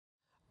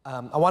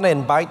I want to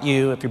invite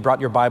you, if you brought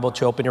your Bible,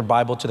 to open your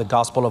Bible to the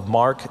Gospel of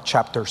Mark,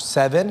 chapter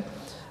 7.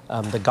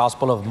 The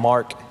Gospel of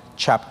Mark,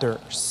 chapter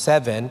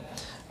 7.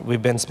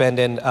 We've been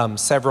spending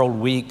several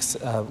weeks,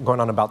 going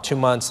on about 2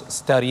 months,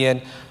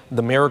 studying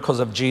the miracles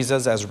of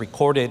Jesus as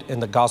recorded in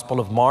the Gospel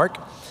of Mark.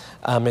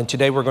 And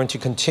today we're going to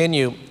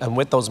continue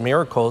with those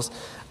miracles.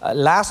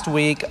 Last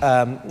week,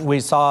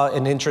 we saw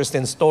an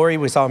interesting story.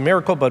 We saw a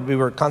miracle, but we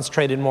were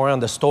concentrated more on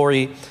the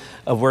story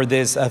of where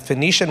this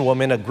Phoenician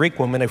woman, a Greek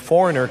woman, a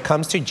foreigner,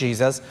 comes to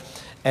Jesus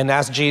and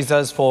asks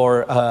Jesus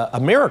for a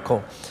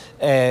miracle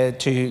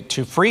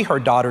to free her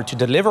daughter, to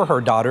deliver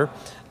her daughter.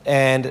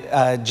 And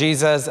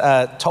Jesus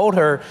told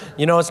her,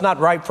 you know, it's not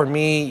right for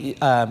me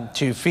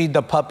to feed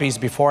the puppies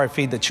before I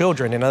feed the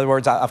children. In other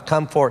words, I've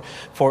come for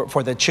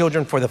the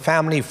children, for the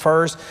family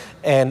first.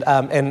 And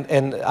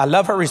I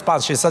love her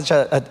response. She's such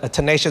a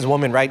tenacious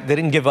woman, right? They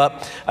didn't give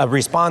up.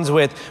 Responds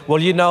with,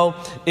 well, you know,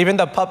 even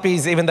the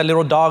puppies, even the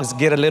little dogs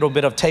get a little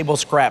bit of table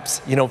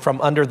scraps, you know,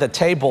 from under the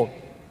table.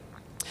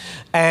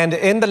 And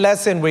in the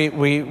lesson,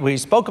 we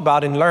spoke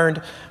about and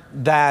learned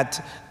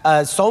that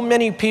so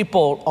many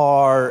people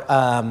are,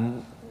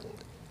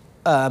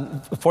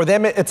 for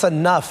them, it's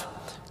enough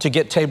to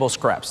get table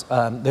scraps. Se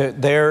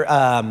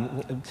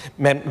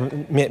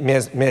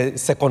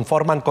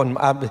conforman con,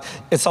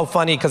 it's so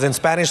funny because in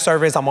Spanish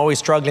service, I'm always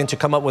struggling to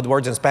come up with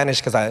words in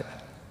Spanish because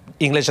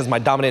English is my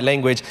dominant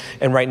language,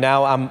 and right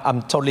now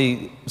I'm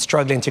totally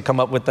struggling to come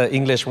up with the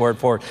English word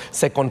for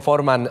se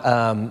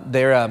conforman.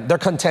 They're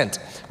content,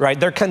 right?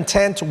 They're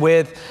content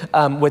with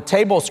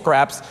table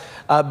scraps.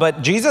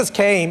 But Jesus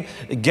came,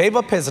 gave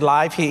up his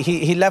life.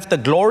 He left the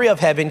glory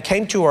of heaven,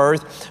 came to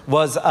earth,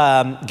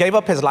 gave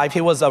up his life. He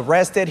was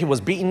arrested, he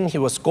was beaten, he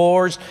was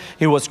scourged,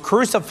 he was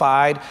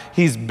crucified,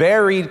 he's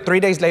buried.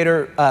 3 days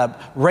later,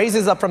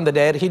 raises up from the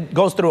dead. He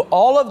goes through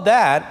all of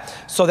that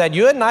so that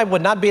you and I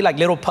would not be like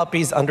little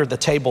puppies under the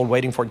table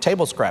waiting for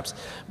table scraps,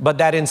 but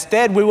that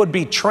instead we would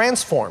be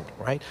transformed,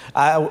 right?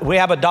 We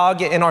have a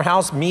dog in our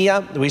house,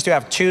 Mia. We used to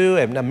have two,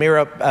 and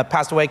Amira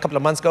passed away a couple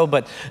of months ago,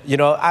 but you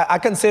know, I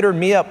consider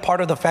Mia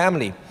part of the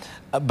family,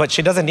 but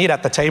she doesn't eat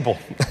at the table.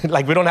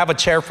 Like, we don't have a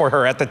chair for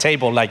her at the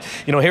table. Like,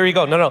 you know, here you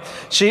go. No. I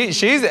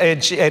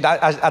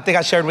think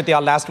I shared with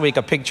y'all last week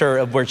a picture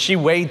of where she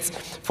waits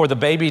for the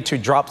baby to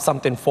drop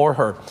something for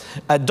her.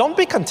 Don't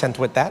be content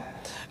with that.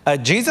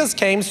 Jesus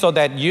came so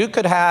that you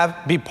could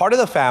be part of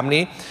the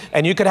family,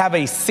 and you could have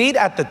a seat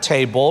at the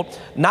table,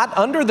 not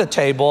under the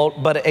table,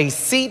 but a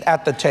seat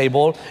at the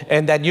table,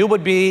 and that you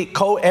would be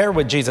co-heir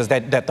with Jesus,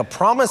 that the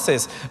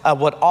promises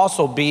would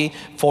also be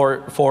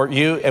for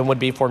you and would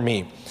be for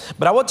me.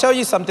 But I will tell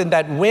you something,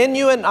 that when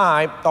you and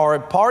I are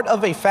a part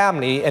of a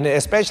family, and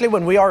especially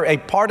when we are a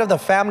part of the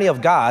family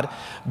of God,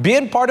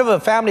 being part of a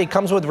family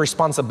comes with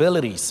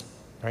responsibilities.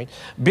 Right?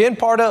 Being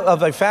part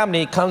of a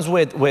family comes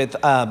with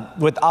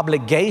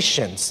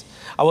obligations.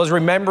 I was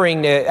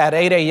remembering at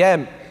 8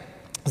 a.m.,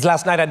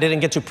 last night I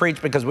didn't get to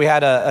preach because we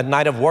had a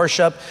night of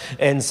worship.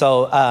 And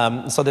so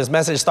this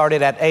message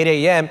started at 8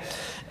 a.m.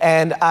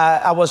 And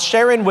I was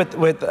sharing with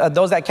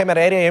those that came at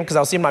 8 a.m. because I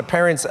was seeing my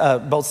parents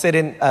both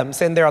sitting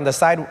there on the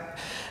side.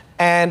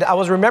 And I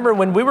was remembering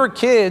when we were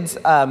kids,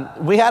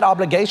 we had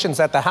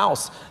obligations at the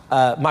house.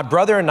 My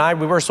brother and I,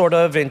 we were sort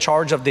of in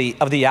charge of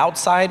the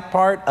outside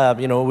part.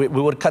 You know, we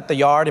would cut the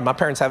yard, and my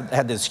parents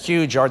had this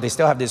huge yard. They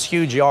still have this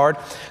huge yard.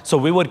 So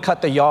we would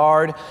cut the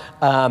yard.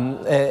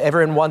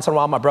 Every once in a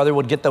while, my brother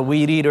would get the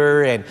weed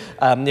eater, and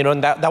you know,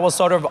 and that was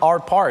sort of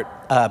our part.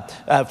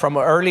 From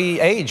an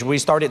early age, we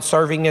started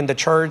serving in the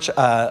church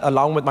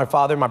along with my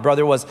father. My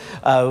brother was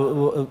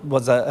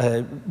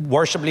a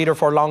worship leader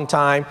for a long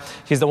time.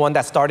 He's the one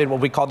that started what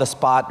we call the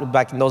spot.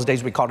 Back in those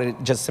days, we called it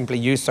just simply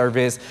youth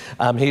service.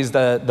 He's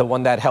the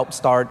one that helped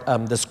start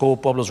the school,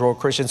 Pueblo's Rural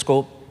Christian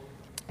School.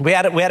 We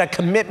had a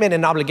commitment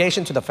and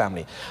obligation to the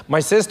family.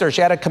 My sister,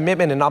 she had a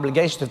commitment and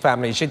obligation to the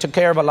family. She took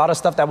care of a lot of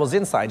stuff that was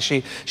inside.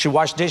 She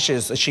washed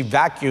dishes, she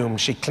vacuumed,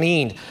 she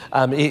cleaned.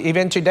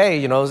 Even today,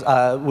 you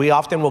know, we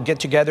often will get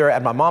together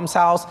at my mom's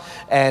house,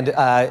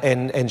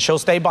 and she'll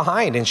stay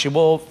behind, and she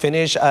will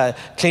finish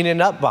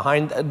cleaning up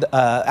behind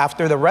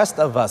after the rest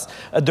of us.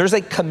 There's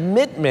a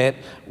commitment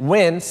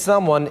when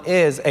someone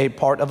is a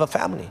part of a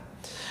family.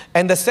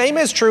 And the same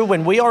is true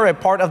when we are a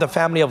part of the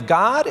family of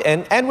God,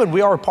 and when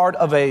we are a part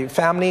of a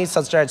family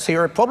such as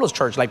here at Pueblo's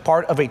church, like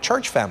part of a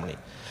church family.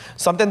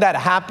 Something that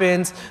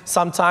happens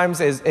sometimes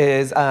is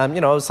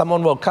you know,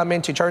 someone will come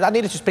into church. I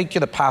needed to speak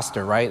to the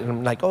pastor, right? And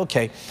I'm like,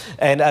 okay.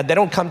 And they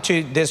don't come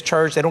to this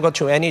church. They don't go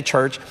to any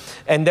church.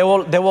 And they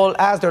will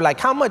ask, they're like,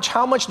 how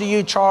much do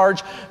you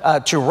charge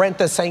to rent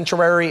the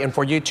sanctuary and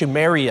for you to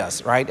marry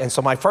us, right? And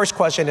so my first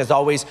question is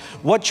always,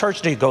 what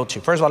church do you go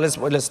to? First of all,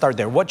 let's start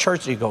there. What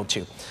church do you go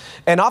to?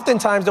 And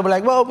oftentimes they'll be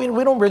like, well,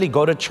 we don't really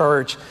go to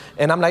church.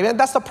 And I'm like, man,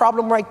 that's the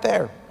problem right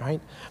there, right?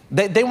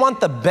 They want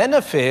the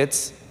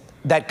benefits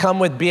that come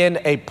with being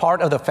a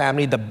part of the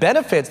family, the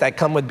benefits that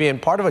come with being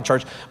part of a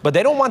church, but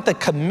they don't want the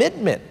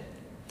commitment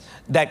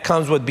that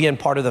comes with being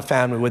part of the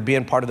family, with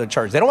being part of the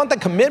church. They don't want the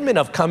commitment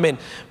of coming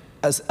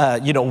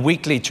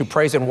weekly to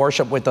praise and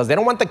worship with us. They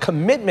don't want the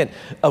commitment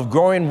of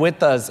growing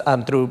with us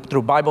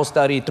through Bible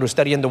study, through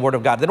studying the Word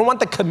of God. They don't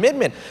want the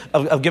commitment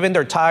of giving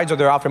their tithes or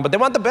their offering, but they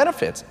want the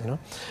benefits.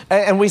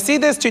 And we see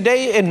this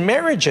today in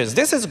marriages.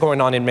 This is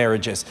going on in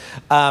marriages.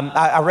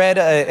 I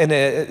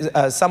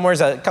read somewhere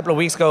a couple of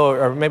weeks ago,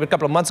 or maybe a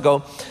couple of months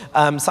ago,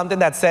 something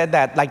that said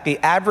that like the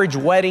average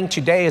wedding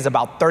today is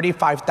about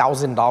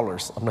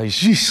 $35,000. I'm like,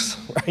 jeez,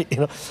 right?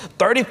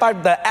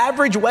 The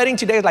average wedding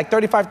today is like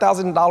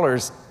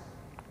 $35,000.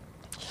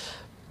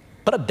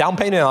 Put a down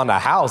payment on a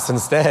house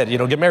instead.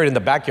 Get married in the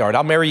backyard.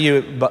 I'll marry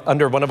you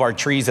under one of our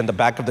trees in the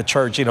back of the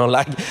church. That's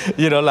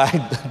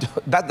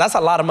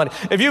a lot of money.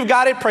 If you've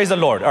got it, praise the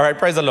Lord. All right,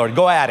 praise the Lord.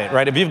 Go at it,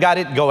 right? If you've got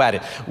it, go at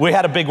it. We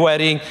had a big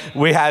wedding.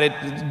 We had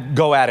it.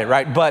 Go at it,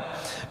 right? But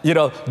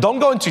don't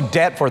go into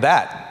debt for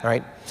that,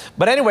 right?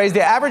 But anyways,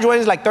 the average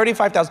wedding is like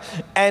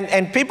 $35,000,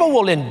 and people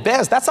will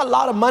invest. That's a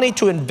lot of money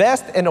to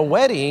invest in a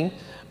wedding,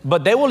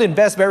 but they will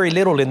invest very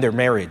little in their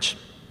marriage.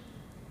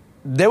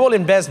 They will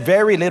invest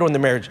very little in the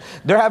marriage.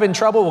 They're having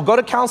trouble. We'll go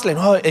to counseling.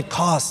 Oh, it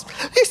costs.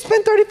 You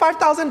spent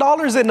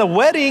 $35,000 in a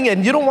wedding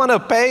and you don't want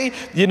to pay,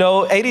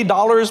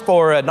 $80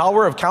 for an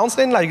hour of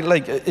counseling.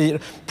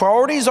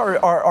 Priorities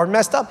are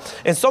messed up.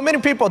 And so many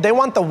people, they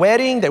want the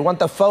wedding. They want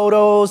the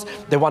photos.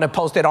 They want to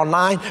post it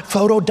online.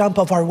 Photo dump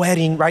of our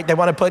wedding, right? They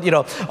want to put,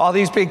 all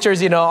these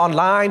pictures,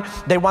 online.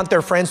 They want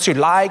their friends to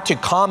like, to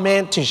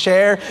comment, to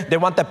share. They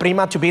want the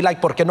prima to be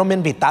like, ¿por qué no me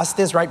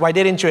invitaste? Right? Why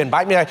didn't you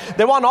invite me?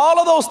 They want all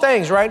of those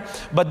things, right?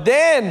 But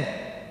then,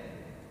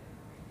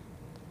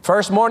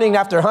 first morning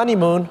after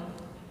honeymoon,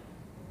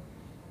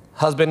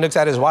 husband looks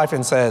at his wife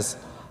and says,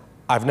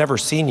 I've never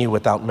seen you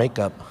without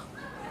makeup.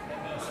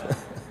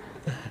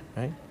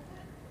 Right?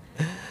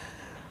 A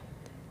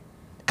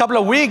couple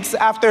of weeks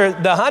after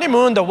the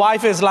honeymoon, the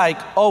wife is like,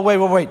 oh,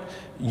 wait.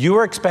 You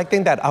were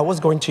expecting that I was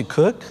going to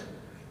cook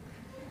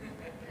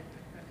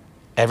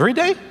every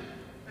day?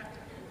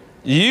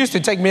 You used to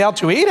take me out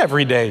to eat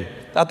every day.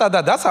 I thought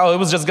that's how it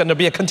was just going to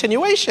be a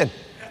continuation.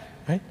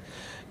 Right?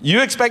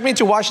 You expect me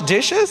to wash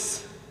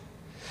dishes?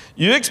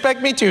 You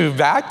expect me to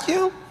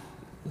vacuum?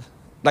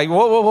 Like,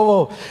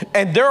 whoa.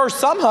 And there are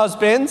some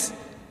husbands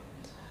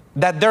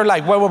that they're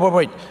like,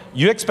 wait.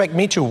 You expect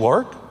me to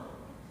work?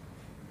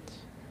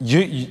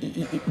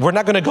 We're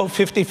not going to go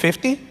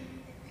 50-50?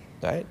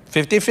 Right?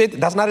 50-50,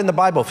 that's not in the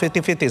Bible.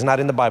 50-50 is not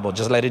in the Bible,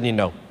 just letting you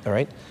know, all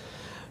right?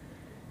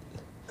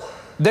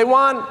 They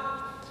want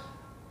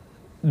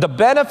the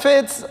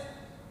benefits,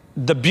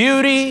 the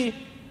beauty,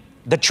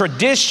 the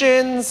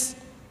traditions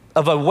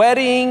of a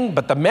wedding,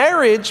 but the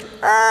marriage,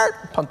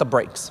 pump the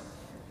brakes,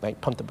 right?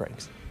 Pump the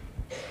brakes.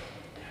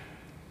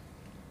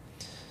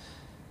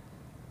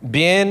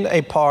 Being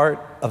a part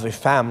of a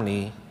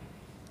family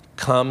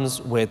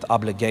comes with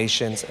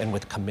obligations and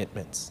with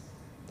commitments.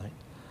 Right?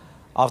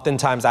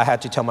 Oftentimes I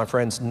had to tell my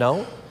friends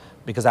no,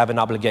 because I have an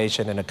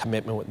obligation and a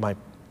commitment with my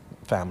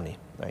family.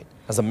 Right?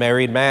 As a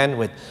married man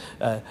with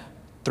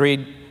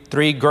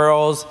three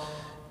girls,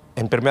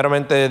 and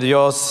primeramente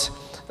Dios,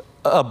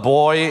 a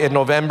boy in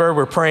November.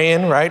 We're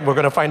praying, right? We're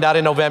going to find out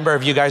in November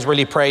if you guys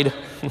really prayed.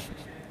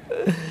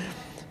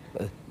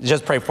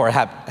 Just pray for a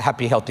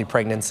happy, healthy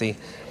pregnancy.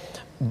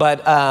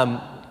 But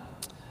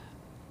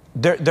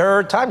there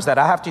are times that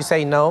I have to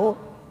say no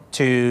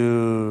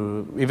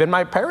to even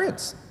my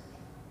parents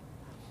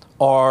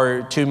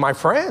or to my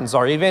friends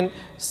or even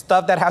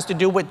stuff that has to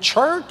do with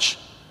church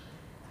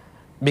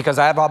because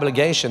I have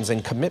obligations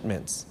and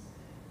commitments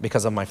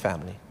because of my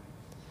family.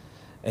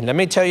 And let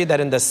me tell you that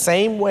in the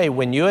same way,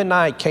 when you and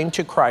I came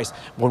to Christ,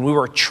 when we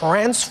were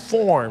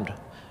transformed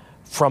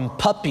from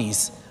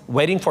puppies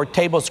waiting for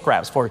table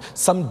scraps, for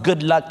some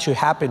good luck to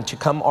happen, to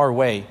come our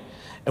way,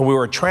 and we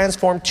were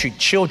transformed to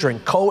children,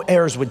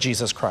 co-heirs with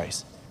Jesus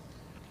Christ.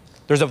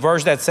 There's a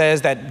verse that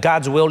says that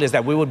God's will is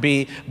that we would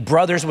be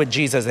brothers with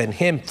Jesus and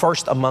Him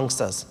first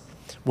amongst us.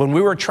 When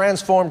we were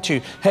transformed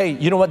to, hey,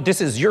 you know what?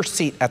 This is your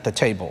seat at the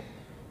table.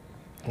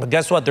 But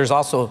guess what? There's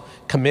also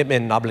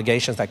commitment and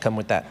obligations that come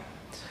with that.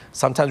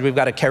 Sometimes we've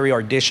got to carry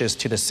our dishes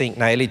to the sink.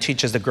 Naeli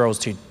teaches the girls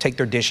to take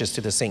their dishes to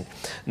the sink.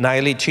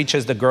 Naeli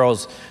teaches the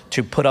girls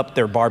to put up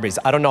their Barbies.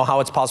 I don't know how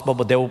it's possible,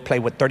 but they will play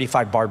with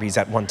 35 Barbies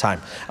at one time.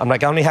 I'm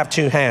like, I only have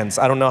 2 hands.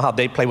 I don't know how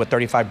they play with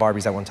 35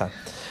 Barbies at one time.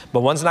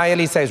 But once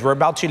Naeli says, we're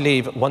about to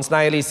leave, once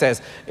Naeli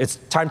says, it's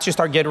time to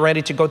start getting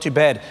ready to go to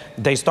bed,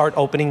 they start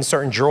opening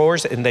certain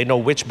drawers and they know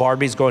which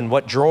Barbies go in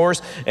what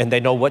drawers and they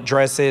know what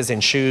dresses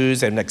and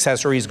shoes and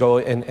accessories go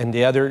in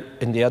the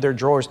other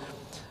drawers.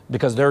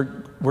 Because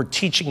we're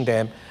teaching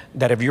them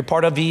that if you're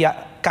part of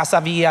Casa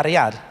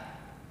Villarreal,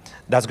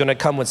 that's going to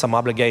come with some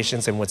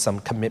obligations and with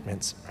some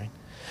commitments, right?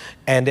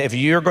 And if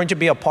you're going to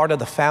be a part of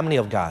the family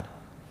of God,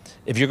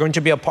 if you're going to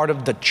be a part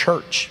of the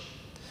church,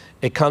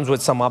 it comes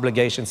with some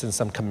obligations and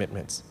some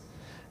commitments.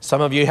 Some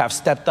of you have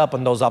stepped up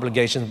on those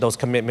obligations, those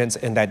commitments,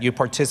 and that you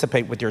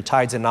participate with your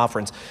tithes and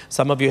offerings.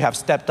 Some of you have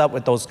stepped up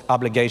with those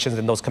obligations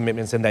and those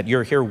commitments, and that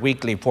you're here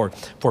weekly for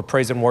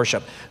praise and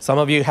worship. Some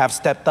of you have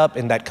stepped up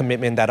in that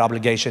commitment, that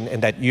obligation,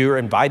 and that you're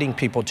inviting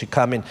people to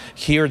come and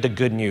hear the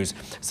good news.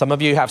 Some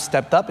of you have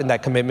stepped up in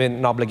that commitment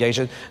and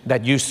obligation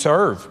that you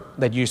serve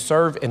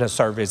in a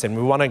service. And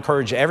we want to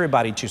encourage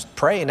everybody to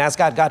pray and ask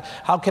God,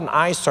 how can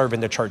I serve in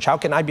the church? How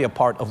can I be a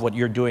part of what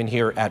you're doing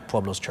here at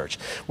Pueblo's Church?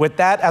 With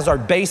that as our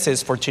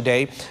basis for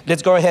today,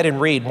 let's go ahead and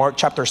read Mark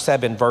chapter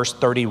 7, verse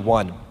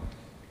 31.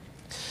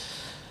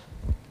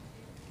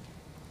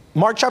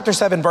 Mark chapter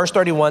 7, verse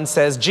 31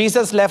 says,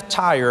 Jesus left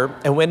Tyre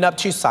and went up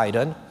to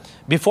Sidon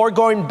before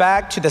going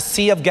back to the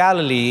Sea of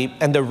Galilee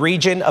and the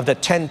region of the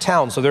 10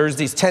 towns. So there's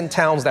these 10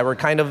 towns that were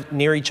kind of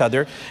near each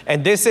other.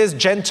 And this is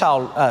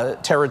Gentile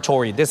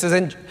territory. This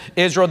isn't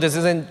Israel. This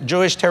isn't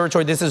Jewish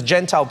territory. This is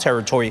Gentile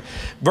territory.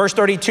 Verse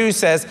 32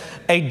 says,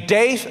 I'm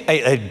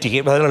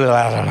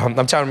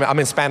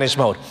in Spanish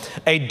mode.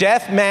 A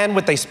deaf man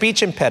with a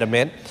speech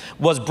impediment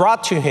was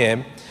brought to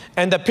him,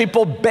 and the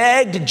people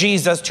begged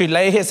Jesus to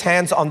lay his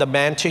hands on the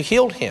man to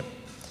heal him.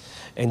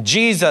 And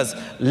Jesus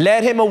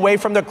led him away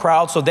from the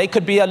crowd so they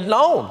could be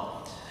alone.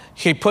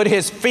 He put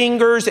his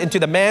fingers into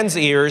the man's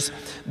ears,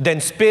 then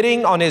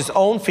spitting on his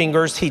own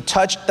fingers, he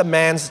touched the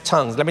man's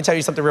tongues. Let me tell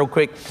you something real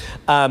quick.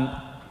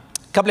 A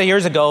couple of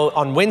years ago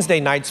on Wednesday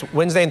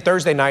and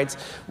Thursday nights,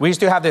 we used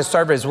to have this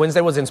service.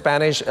 Wednesday was in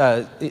Spanish,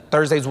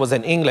 Thursdays was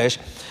in English.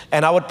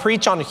 And I would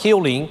preach on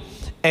healing.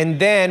 And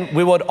then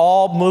we would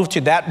all move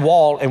to that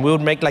wall and we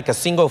would make like a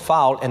single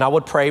file, and I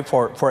would pray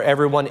for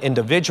everyone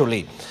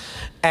individually.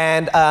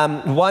 And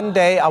one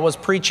day I was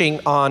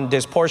preaching on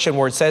this portion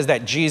where it says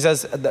that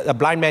a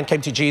blind man came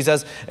to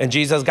Jesus, and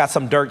Jesus got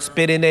some dirt,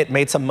 spit in it,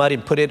 made some mud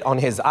and put it on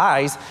his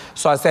eyes.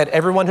 So I said,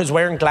 everyone who's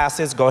wearing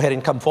glasses, go ahead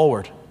and come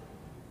forward.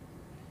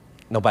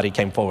 Nobody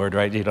came forward,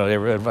 right? You know,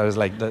 everybody was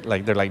like,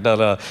 they're like,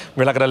 no,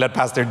 we're not going to let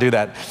pastor do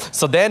that.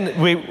 So then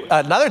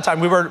another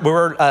time we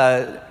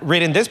were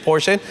reading this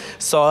portion.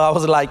 So I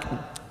was like,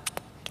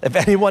 if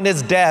anyone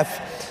is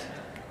deaf,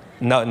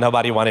 no,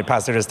 nobody wanted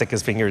pastor to stick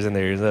his fingers in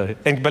there.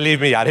 And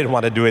believe me, I didn't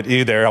want to do it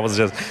either. It was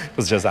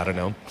just, I don't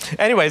know.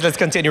 Anyways, let's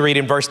continue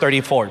reading verse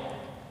 34.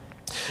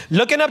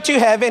 Looking up to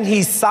heaven,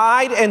 he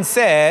sighed and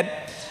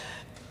said,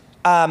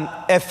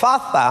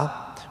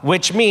 Ephatha,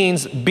 which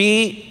means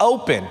be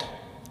opened.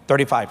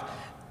 35.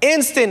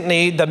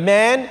 Instantly, the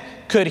man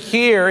could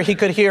hear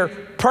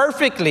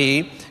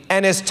perfectly,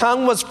 and his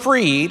tongue was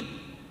freed,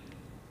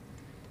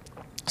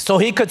 so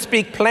he could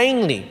speak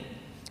plainly.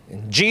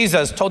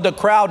 Jesus told the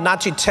crowd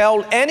not to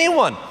tell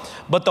anyone,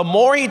 but the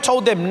more he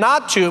told them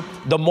not to,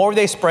 the more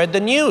they spread the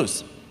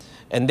news.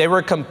 And they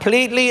were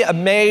completely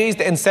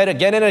amazed and said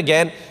again and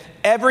again,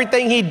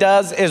 everything he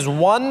does is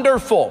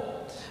wonderful.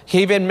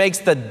 He even makes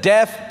the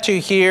deaf to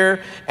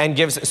hear and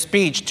gives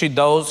speech to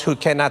those who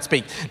cannot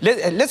speak.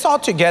 Let's all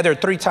together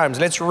 3 times.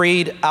 Let's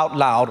read out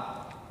loud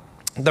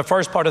the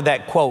first part of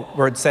that quote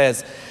where it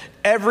says,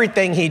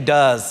 everything he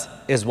does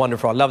is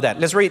wonderful. I love that.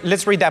 Let's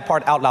read that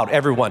part out loud,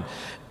 everyone.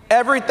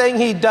 Everything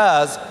he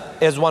does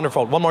is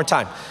wonderful. One more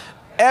time.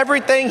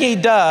 Everything he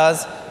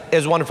does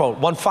is wonderful.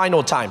 One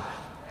final time.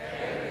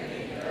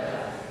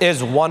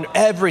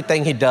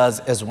 Everything he does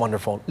is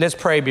wonderful. Let's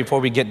pray before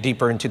we get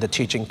deeper into the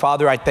teaching.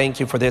 Father, I thank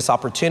you for this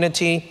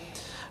opportunity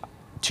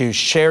to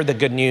share the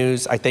good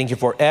news. I thank you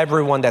for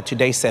everyone that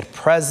today said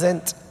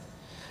present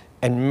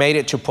and made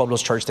it to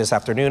Pueblo's Church this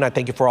afternoon. I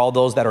thank you for all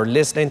those that are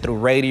listening through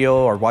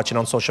radio or watching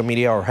on social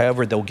media or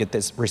however they'll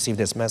receive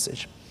this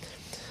message.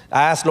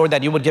 I ask, Lord,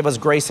 that you would give us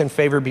grace and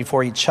favor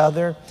before each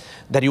other,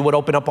 that you would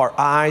open up our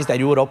eyes, that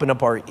you would open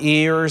up our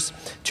ears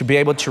to be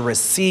able to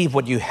receive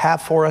what you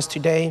have for us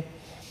today.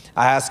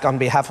 I ask on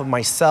behalf of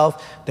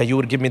myself that you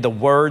would give me the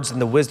words and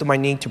the wisdom I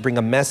need to bring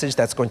a message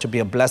that's going to be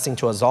a blessing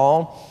to us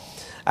all.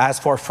 I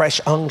ask for a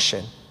fresh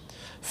unction.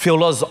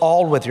 Fill us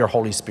all with your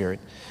Holy Spirit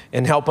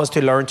and help us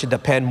to learn to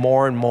depend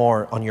more and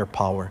more on your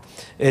power.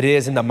 It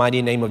is in the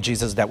mighty name of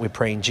Jesus that we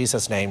pray. In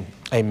Jesus' name,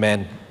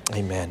 amen.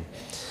 Amen.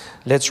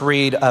 Let's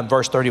read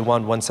verse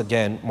 31 once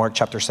again, Mark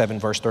chapter 7,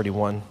 verse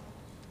 31.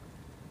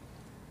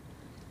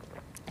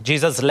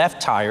 Jesus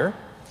left Tyre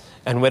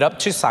and went up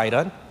to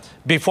Sidon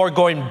before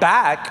going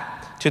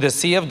back to the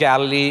Sea of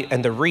Galilee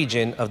and the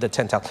region of the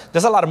 10 towns.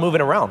 There's a lot of moving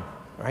around,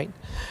 right?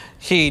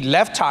 He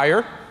left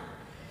Tyre,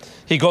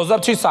 he goes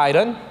up to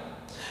Sidon,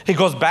 he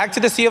goes back to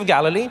the Sea of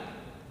Galilee.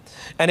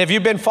 And if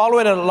you've been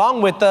following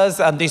along with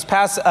us these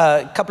past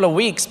couple of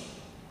weeks,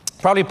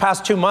 probably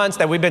past 2 months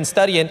that we've been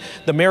studying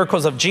the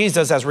miracles of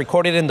Jesus as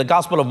recorded in the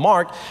Gospel of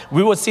Mark,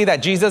 we will see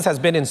that Jesus has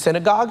been in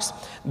synagogues,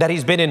 that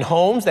he's been in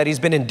homes, that he's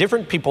been in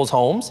different people's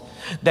homes,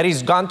 that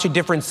he's gone to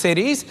different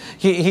cities.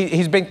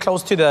 He's been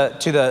close to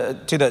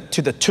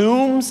the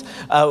tombs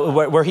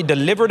where he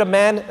delivered a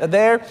man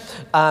there.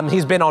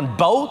 He's been on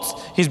boats.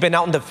 He's been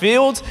out in the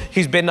fields.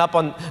 He's been up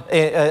on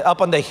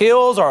the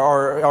hills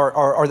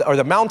or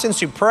the mountains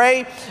to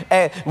pray.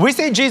 We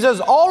see Jesus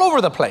all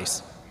over the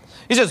place.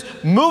 He's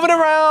just moving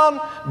around,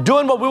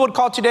 doing what we would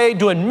call today,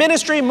 doing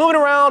ministry, moving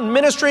around,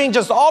 ministering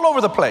just all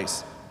over the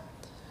place.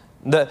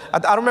 I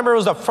don't remember if it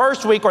was the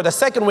first week or the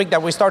second week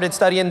that we started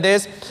studying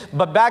this,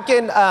 but back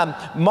in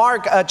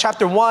Mark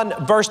chapter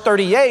 1, verse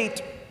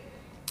 38,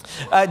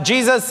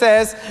 Jesus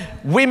says,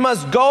 we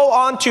must go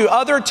on to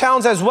other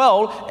towns as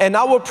well, and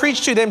I will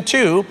preach to them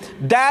too.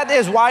 That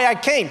is why I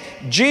came.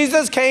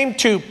 Jesus came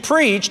to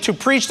preach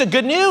the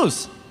good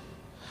news.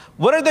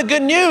 What are the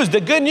good news?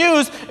 The good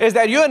news is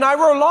that you and I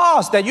were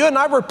lost, that you and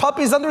I were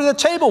puppies under the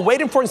table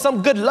waiting for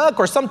some good luck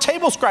or some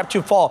table scrap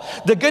to fall.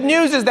 The good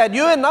news is that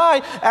you and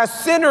I, as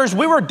sinners,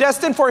 we were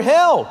destined for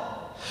hell.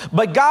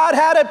 But God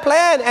had a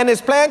plan, and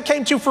his plan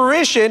came to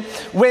fruition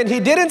when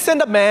he didn't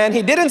send a man,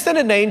 he didn't send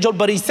an angel,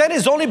 but he sent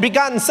his only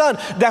begotten son,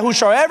 that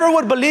whosoever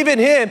would believe in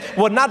him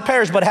would not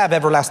perish but have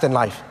everlasting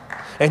life.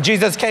 And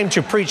Jesus came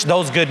to preach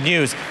those good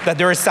news, that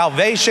there is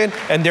salvation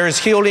and there is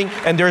healing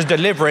and there is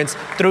deliverance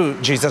through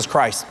Jesus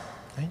Christ.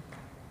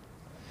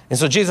 And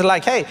so Jesus is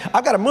like, hey,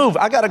 I got to move.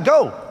 I got to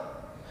go.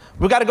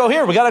 We got to go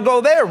here. We got to go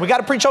there. We got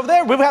to preach over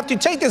there. We have to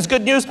take this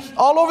good news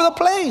all over the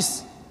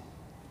place.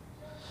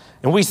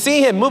 And we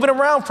see him moving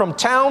around from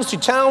towns to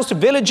towns, to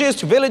villages,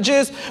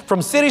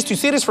 from cities to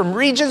cities, from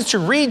regions to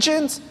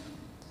regions.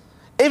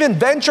 Even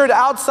ventured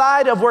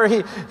outside of where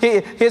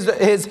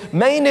his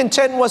main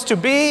intent was to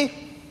be.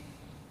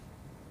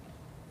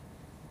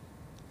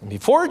 And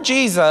before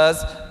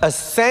Jesus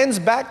ascends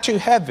back to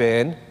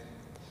heaven,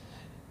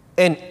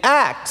 in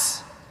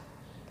Acts,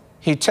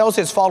 he tells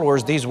his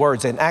followers these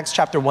words. In Acts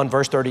chapter 1,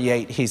 verse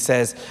 38, he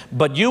says,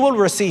 but you will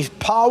receive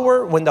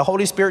power when the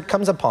Holy Spirit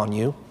comes upon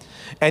you,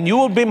 and you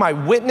will be my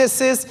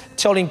witnesses,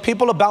 telling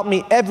people about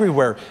me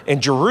everywhere,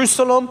 in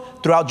Jerusalem,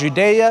 throughout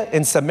Judea,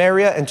 in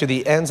Samaria, and to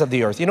the ends of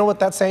the earth. You know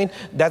what that's saying?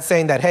 That's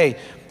saying that, hey,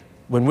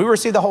 when we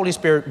receive the Holy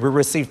Spirit, we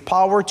receive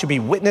power to be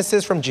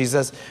witnesses from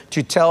Jesus,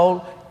 to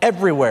tell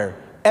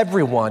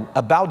everyone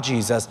about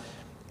Jesus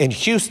in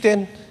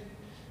Houston,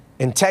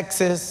 in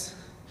Texas,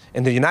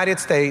 in the United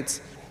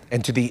States,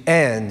 and to the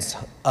ends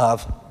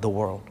of the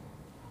world.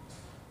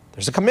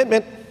 There's a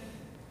commitment.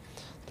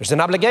 There's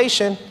an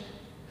obligation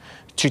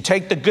to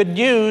take the good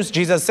news.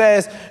 Jesus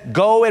says,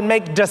 go and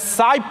make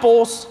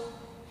disciples.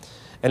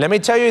 And let me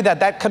tell you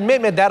that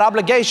commitment, that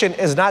obligation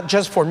is not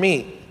just for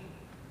me.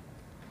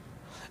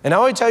 And I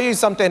want to tell you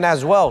something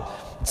as well,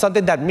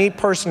 something that me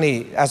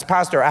personally, as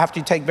pastor, I have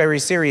to take very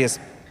serious,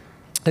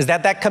 is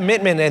that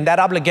commitment and that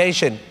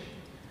obligation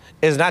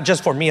is not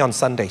just for me on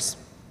Sundays.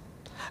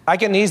 I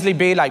can easily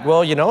be like,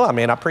 well, you know, I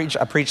mean, I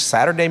preach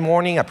Saturday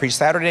morning, I preach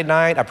Saturday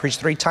night, I preach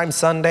 3 times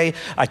Sunday.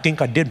 I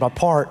think I did my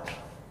part.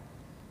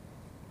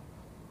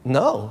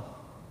 No.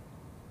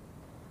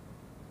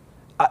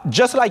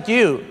 Just like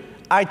you,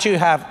 I too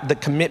have the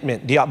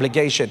commitment, the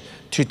obligation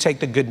to take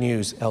the good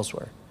news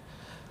elsewhere.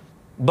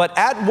 But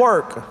at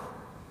work,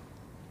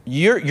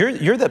 you're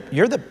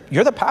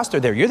the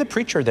pastor there, you're the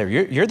preacher there,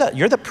 you're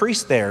the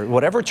priest there,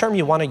 whatever term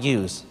you want to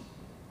use.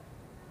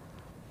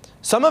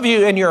 Some of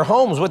you in your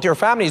homes with your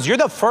families, you're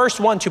the first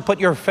one to put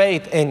your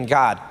faith in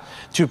God,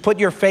 to put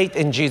your faith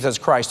in Jesus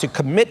Christ, to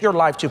commit your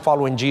life to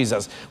following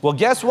Jesus. Well,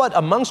 guess what?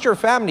 Amongst your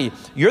family,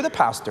 you're the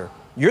pastor,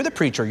 you're the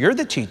preacher, you're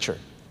the teacher,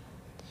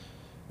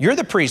 you're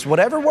the priest,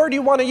 whatever word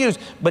you want to use,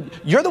 but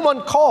you're the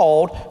one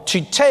called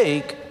to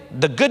take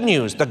the good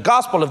news, the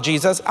gospel of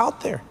Jesus out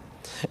there.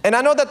 And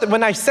I know that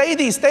when I say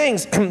these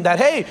things, that,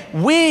 hey,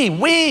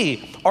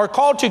 we are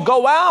called to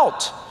go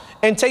out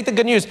and take the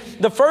good news.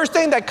 The first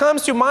thing that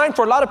comes to mind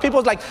for a lot of people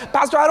is like,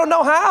 Pastor, I don't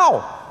know how.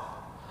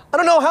 I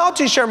don't know how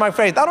to share my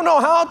faith. I don't know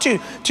how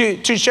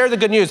to share the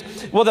good news.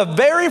 Well, the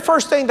very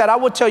first thing that I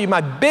would tell you,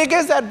 my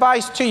biggest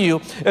advice to you,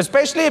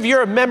 especially if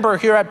you're a member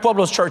here at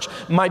Pueblo's church,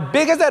 my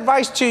biggest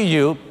advice to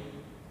you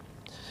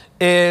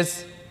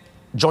is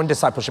join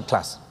discipleship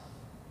class.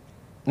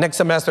 Next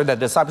semester, that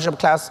discipleship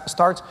class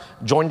starts,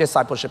 join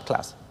discipleship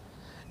class.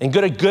 And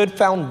get a good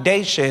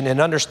foundation and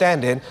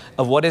understanding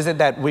of what is it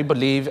that we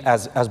believe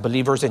as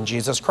believers in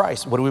Jesus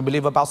Christ. What do we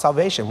believe about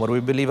salvation? What do we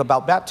believe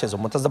about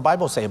baptism? What does the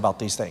Bible say about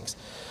these things?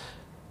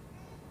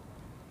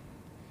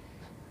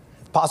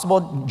 If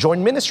possible,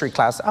 join ministry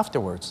class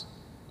afterwards.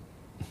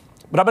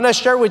 But I'm going to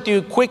share with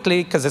you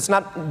quickly, because it's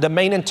not the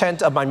main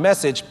intent of my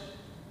message,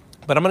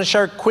 but I'm going to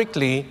share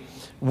quickly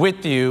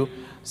with you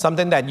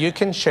something that you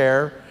can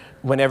share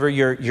whenever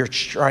you're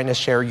trying to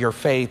share your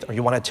faith or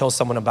you want to tell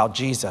someone about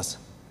Jesus.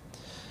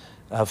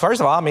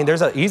 First of all, I mean,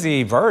 there's an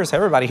easy verse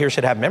everybody here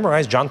should have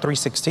memorized, John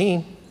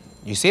 3:16.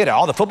 You see it at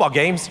all the football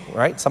games,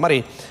 right?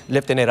 Somebody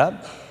lifting it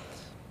up.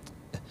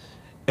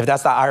 If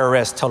that's the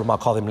IRS, tell them I'll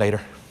call them later.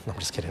 No, I'm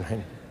just kidding,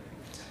 right?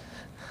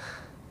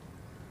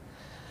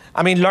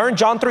 I mean, learn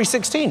John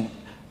 3:16.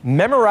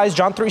 Memorize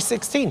John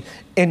 3:16.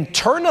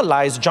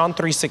 Internalize John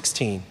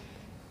 3:16.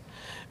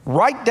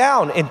 Write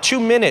down in 2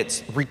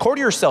 minutes, record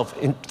yourself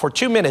for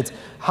 2 minutes,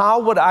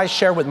 how would I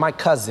share with my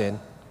cousin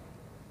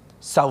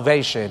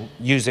salvation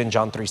using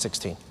John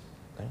 3:16.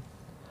 Okay?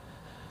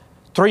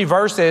 Three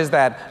verses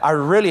that I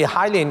really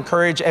highly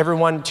encourage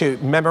everyone to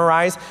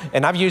memorize.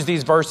 And I've used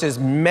these verses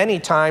many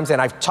times,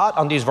 and I've taught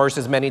on these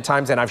verses many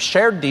times, and I've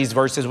shared these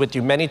verses with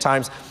you many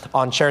times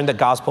on sharing the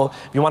gospel.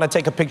 If you want to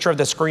take a picture of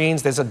the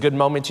screens, this is a good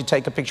moment to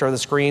take a picture of the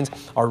screens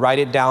or write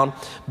it down.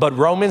 But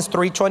Romans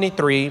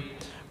 3:23,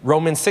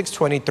 Romans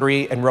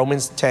 6:23, and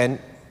Romans 10,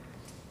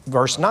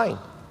 verse 9.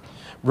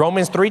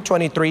 Romans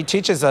 3:23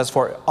 teaches us,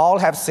 for all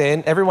have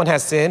sinned, everyone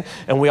has sinned,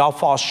 and we all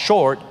fall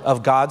short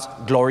of God's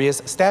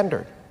glorious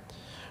standard.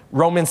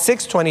 Romans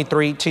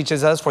 6:23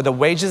 teaches us, for the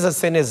wages of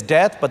sin is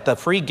death, but the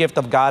free gift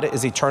of God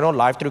is eternal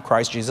life through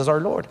Christ Jesus our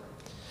Lord.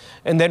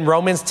 And then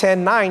Romans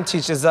 10:9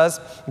 teaches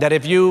us that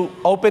if you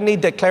openly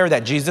declare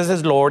that Jesus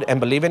is Lord and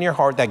believe in your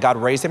heart that God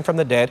raised him from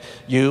the dead,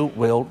 you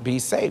will be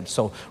saved.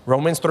 So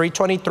Romans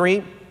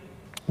 3:23,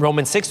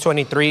 Romans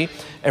 6:23,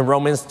 and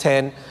Romans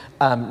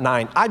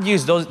 10:9. I've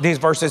used these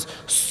verses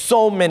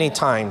so many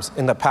times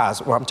in the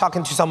past where I'm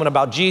talking to someone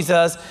about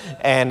Jesus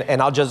and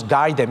I'll just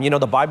guide them. You know,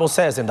 the Bible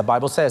says, and the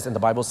Bible says, and the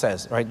Bible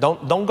says, right?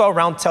 Don't go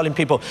around telling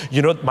people,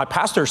 you know, my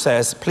pastor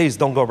says. Please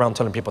don't go around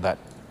telling people that.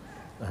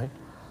 Right?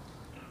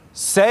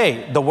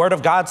 Say, the Word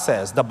of God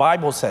says, the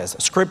Bible says,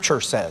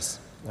 Scripture says,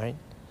 right?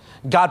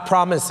 God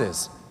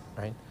promises,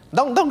 right?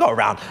 Don't go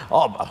around,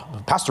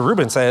 oh, Pastor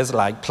Ruben says,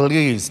 like,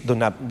 please do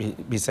not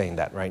be saying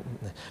that, right?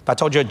 If I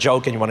told you a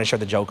joke and you want to share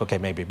the joke, okay,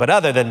 maybe. But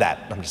other than that,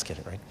 I'm just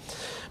kidding, right?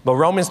 But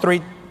Romans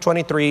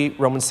 3:23,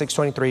 Romans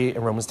 6:23,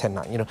 and Romans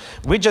 10:9. You know,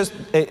 we just,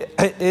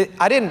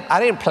 I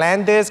didn't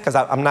plan this because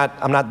I'm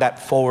not that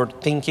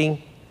forward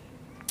thinking.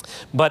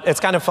 But it's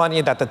kind of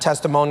funny that the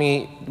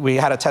testimony, we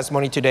had a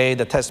testimony today.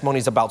 The testimony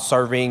is about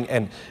serving.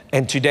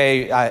 And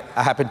today I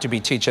happen to be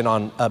teaching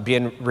on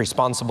being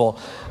responsible,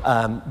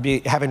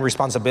 having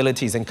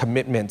responsibilities and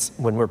commitments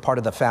when we're part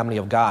of the family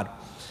of God.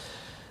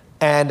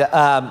 And,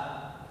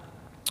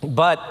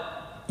 but,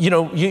 you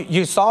know,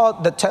 you saw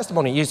the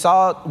testimony. You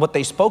saw what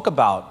they spoke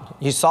about.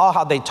 You saw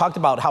how they talked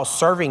about how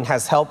serving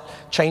has helped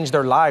change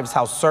their lives,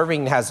 how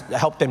serving has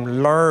helped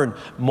them learn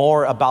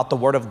more about the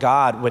Word of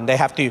God. When they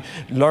have to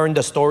learn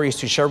the stories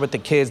to share with the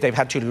kids, they've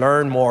had to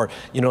learn more.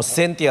 You know,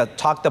 Cynthia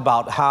talked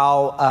about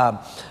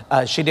how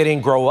she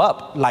didn't grow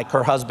up like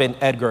her husband,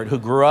 Edgar, who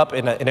grew up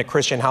in a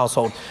Christian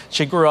household.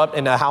 She grew up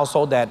in a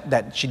household that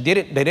they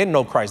didn't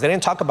know Christ. They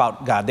didn't talk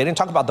about God. They didn't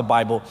talk about the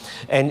Bible.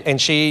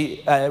 And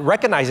she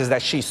recognizes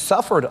that she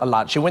suffered a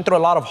lot. She went through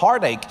a lot of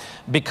heartache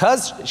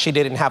because she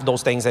didn't have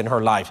those things in her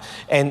life.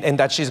 And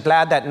that she's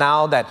glad that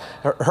now that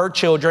her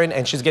children,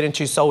 and she's getting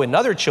to sow in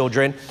other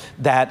children,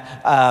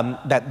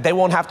 that they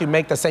won't have to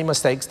make the same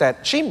mistakes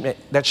that she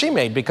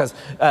made, because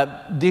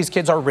these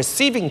kids are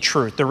receiving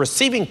truth. They're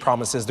receiving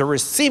promises. They're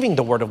receiving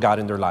the Word of God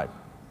in their life.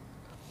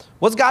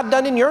 What's God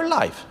done in your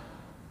life?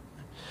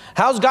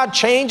 How's God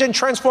changed and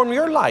transformed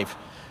your life?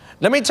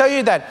 Let me tell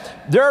you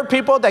that there are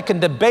people that can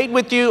debate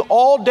with you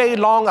all day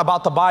long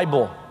about the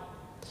Bible,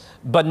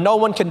 but no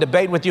one can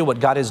debate with you what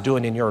God is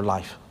doing in your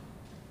life.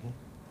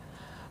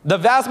 The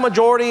vast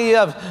majority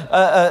of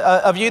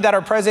you that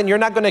are present, you're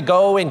not going to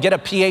go and get a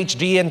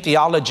PhD in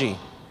theology,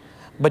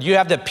 but you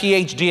have the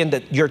PhD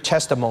in your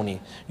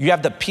testimony. You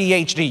have the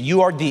PhD.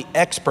 You are the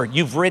expert.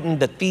 You've written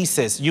the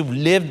thesis. You've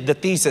lived the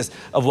thesis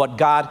of what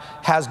God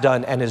has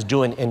done and is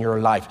doing in your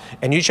life.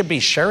 And you should be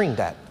sharing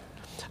that.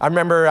 I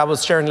remember I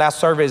was sharing last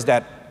service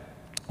that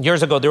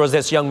years ago, there was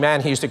this young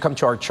man. He used to come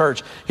to our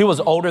church. He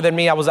was older than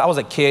me. I was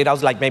a kid. I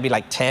was like maybe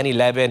like 10,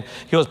 11.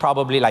 He was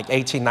probably like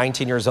 18,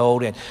 19 years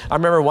old. And I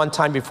remember one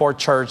time before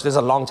church, this is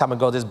a long time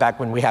ago. This is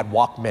back when we had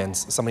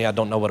Walkmans. Some of y'all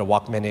don't know what a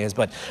Walkman is,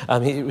 but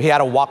he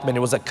had a Walkman. It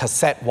was a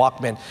cassette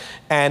Walkman.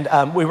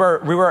 And we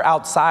were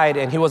outside,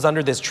 and he was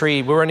under this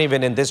tree. We weren't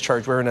even in this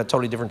church. We were in a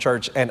totally different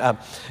church.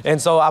 And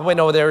so I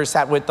went over there,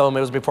 sat with them. It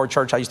was before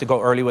church. I used to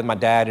go early with my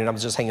dad, and I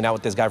was just hanging out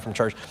with this guy from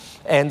church.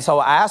 And so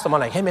I asked him, I'm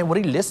like, hey man, what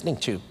are you listening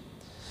to?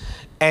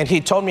 And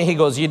he told me, he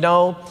goes,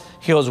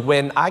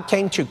 when I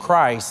came to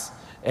Christ,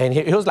 and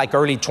he was like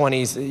early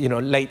 20s, you know,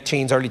 late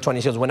teens, early 20s.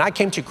 He goes, when I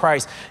came to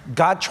Christ,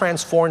 God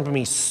transformed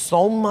me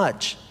so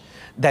much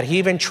that he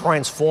even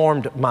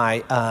transformed my,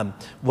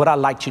 what I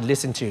like to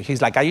listen to.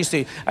 He's like, I used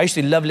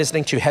to love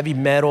listening to heavy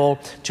metal,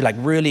 to like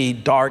really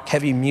dark,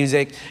 heavy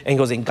music. And he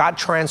goes, and God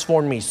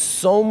transformed me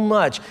so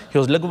much. He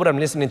goes, look at what I'm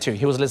listening to.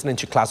 He was listening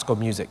to classical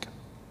music.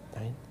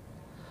 Right?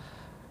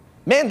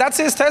 Man, that's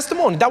his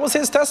testimony. That was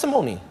his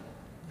testimony.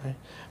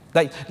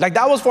 Like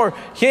that was for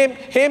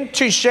him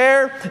to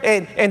share,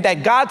 and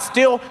that God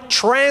still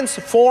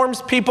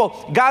transforms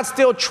people. God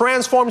still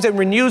transforms and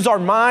renews our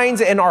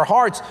minds and our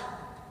hearts.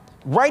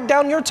 Write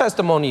down your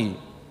testimony.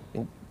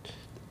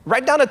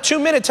 Write down a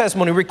 2-minute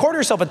testimony. Record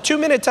yourself a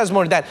 2-minute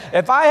testimony that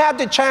if I had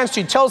the chance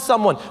to tell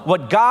someone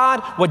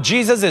what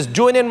Jesus is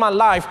doing in my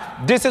life,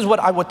 this is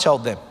what I would tell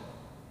them.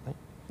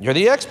 You're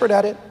the expert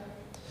at it.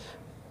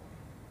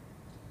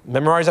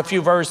 Memorize a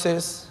few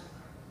verses.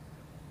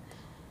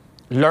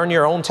 Learn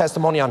your own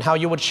testimony on how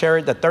you would share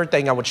it. The third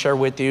thing I would share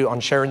with you on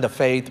sharing the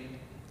faith,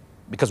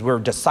 because we're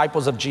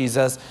disciples of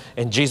Jesus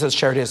and Jesus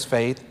shared his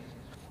faith.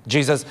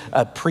 Jesus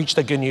preached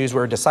the good news.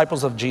 We're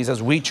disciples of Jesus.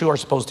 We too are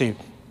supposed to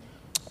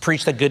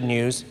preach the good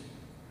news.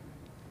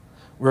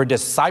 We're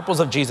disciples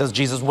of Jesus.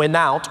 Jesus went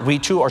out. We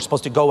too are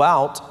supposed to go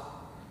out.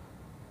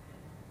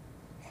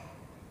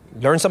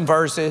 Learn some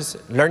verses,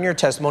 learn your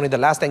testimony. The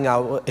last thing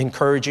I'll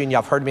encourage you, and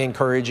you've heard me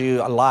encourage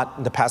you a lot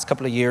in the past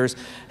couple of years,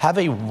 have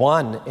a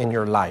one in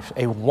your life.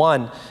 A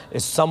one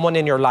is someone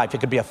in your life. It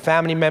could be a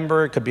family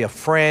member, it could be a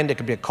friend, it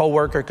could be a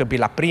coworker, it could be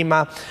la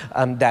prima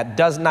that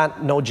does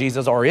not know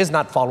Jesus or is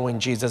not following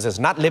Jesus, is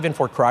not living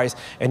for Christ,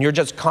 and you're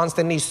just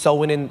constantly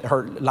sowing in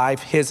her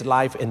life, his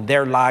life, in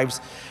their lives.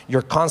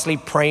 You're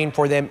constantly praying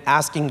for them,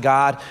 asking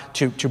God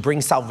to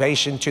bring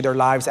salvation to their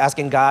lives,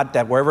 asking God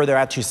that wherever they're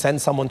at to send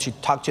someone to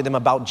talk to them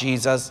about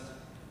Jesus,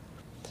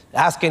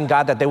 asking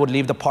God that they would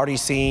leave the party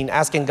scene,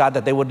 asking God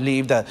that they would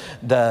leave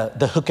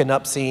the hooking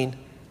up scene,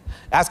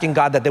 asking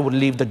God that they would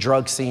leave the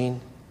drug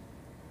scene,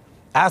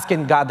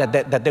 asking God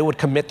that they would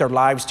commit their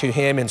lives to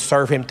him and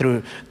serve him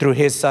through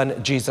his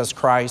son, Jesus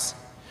Christ.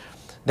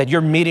 That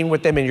you're meeting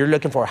with them and you're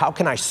looking for, how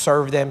can I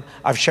serve them?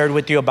 I've shared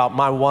with you about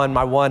my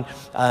one.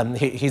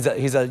 He's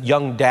a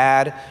young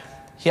dad.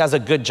 He has a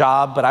good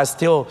job, but I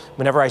still,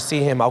 whenever I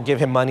see him, I'll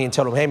give him money and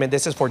tell him, hey man,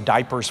 this is for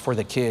diapers for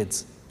the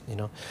kids. You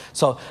know,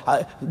 so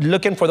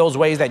looking for those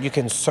ways that you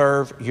can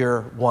serve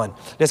your one.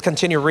 Let's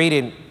continue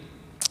reading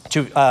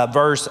to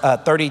verse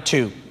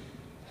 32.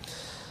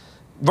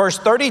 Verse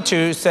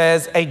 32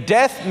 says, a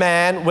deaf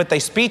man with a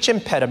speech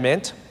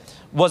impediment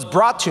was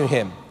brought to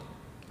him.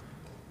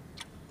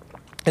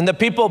 And the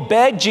people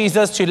begged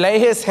Jesus to lay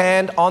his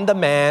hand on the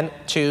man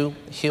to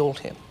heal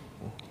him.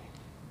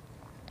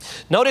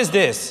 Notice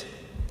this,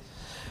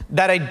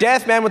 that a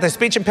deaf man with a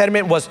speech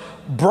impediment was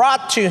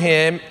brought to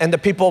him and the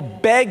people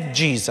begged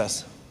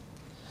Jesus.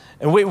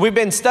 And we've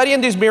been studying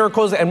these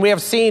miracles and we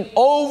have seen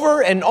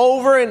over and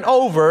over and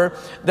over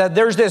that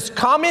there's this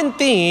common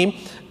theme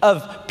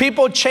of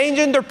people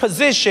changing their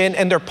position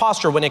and their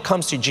posture when it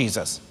comes to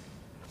Jesus.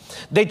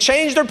 They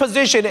change their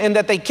position in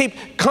that they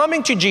keep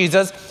coming to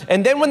Jesus,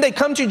 and then when they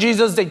come to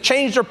Jesus, they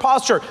change their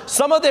posture.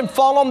 Some of them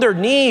fall on their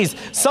knees.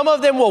 Some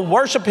of them will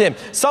worship him.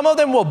 Some of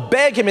them will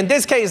beg him. In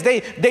this case,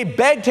 they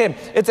begged him.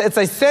 It's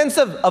a sense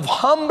of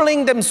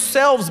humbling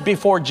themselves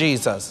before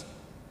Jesus.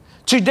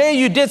 Today,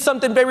 you did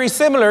something very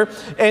similar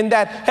in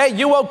that, hey,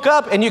 you woke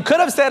up and you could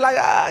have said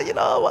like, you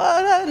know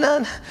what,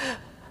 no,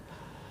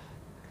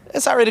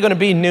 it's already going to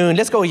be noon.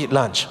 Let's go eat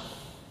lunch.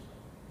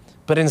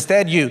 But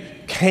instead you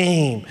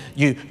came,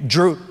 you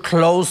drew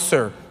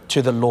closer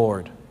to the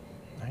Lord.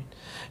 Right?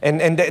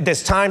 And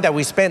this time that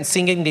we spent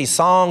singing these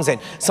songs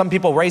and some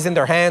people raising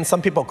their hands,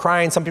 some people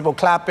crying, some people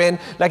clapping,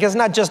 like it's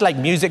not just like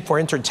music for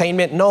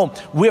entertainment. No,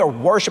 we are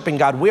worshiping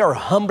God. We are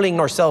humbling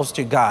ourselves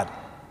to God.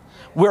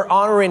 We're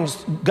honoring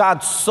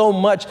God so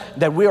much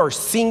that we are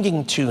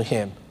singing to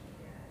him.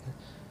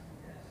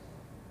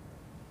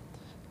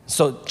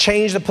 So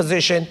change the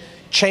position,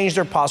 change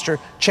their posture,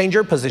 change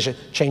your position,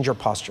 change your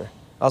posture.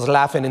 I was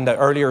laughing in the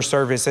earlier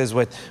services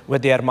with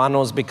the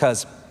hermanos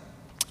because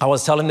I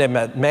was telling them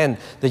that, man,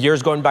 the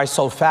year's going by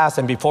so fast,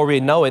 and before we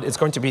know it, it's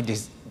going to be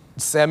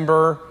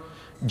December,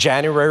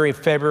 January,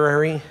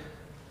 February,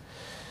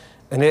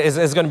 and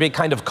it's going to be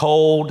kind of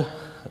cold,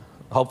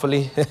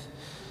 hopefully.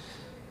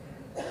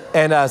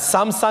 And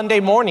some Sunday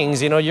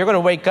mornings, you know, you're going to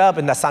wake up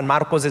and the San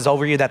Marcos is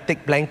over you, that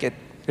thick blanket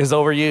is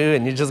over you,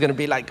 and you're just going to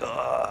be like,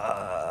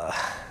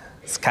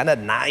 it's kind of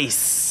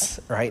nice,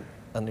 right,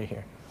 under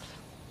here.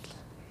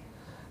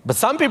 But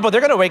some people,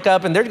 they're going to wake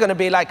up and they're going to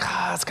be like,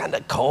 it's kind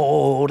of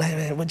cold.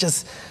 We'll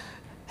just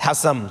have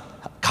some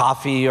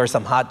coffee or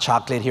some hot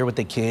chocolate here with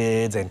the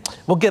kids, and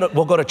we'll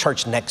go to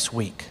church next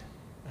week.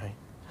 Right?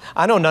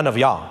 I know none of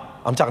y'all.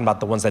 I'm talking about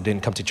the ones that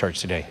didn't come to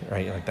church today,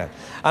 right? Like that.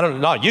 I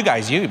don't know. You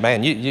guys, you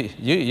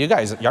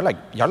guys, y'all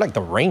like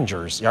the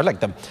Rangers. Y'all like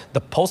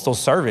the Postal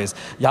Service.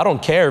 Y'all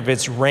don't care if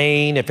it's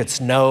rain, if it's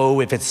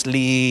snow, if it's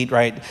sleet,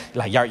 right?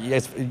 Like y'all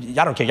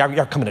don't care.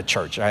 Y'all coming to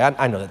church, right?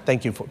 I know that.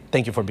 Thank you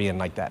for being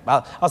like that.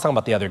 I was talking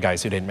about the other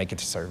guys who didn't make it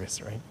to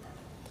service, right?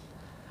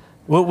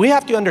 Well, we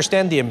have to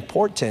understand the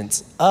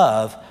importance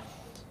of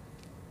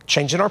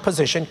changing our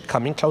position,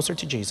 coming closer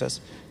to Jesus,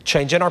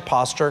 changing our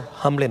posture,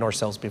 humbling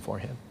ourselves before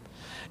him.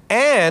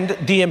 And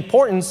the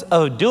importance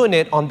of doing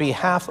it on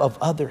behalf of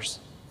others.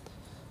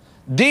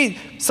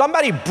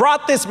 Somebody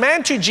brought this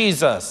man to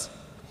Jesus.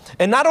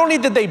 And not only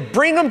did they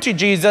bring him to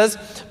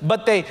Jesus,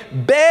 but they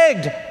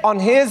begged on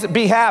his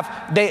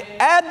behalf. They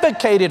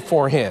advocated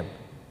for him.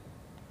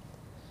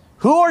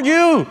 Who are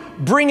you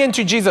bringing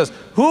to Jesus?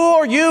 Who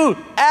are you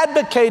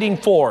advocating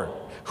for?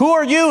 Who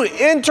are you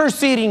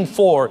interceding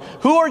for?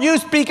 Who are you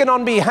speaking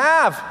on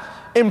behalf?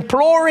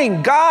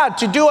 Imploring God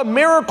to do a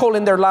miracle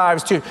in their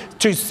lives,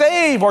 to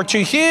save or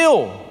to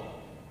heal.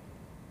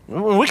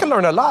 We can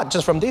learn a lot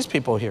just from these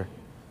people here.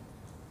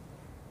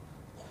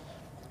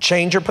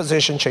 Change your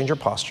position, change your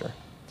posture.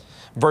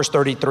 Verse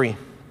 33.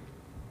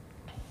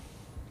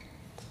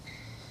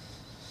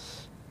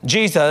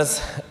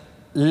 Jesus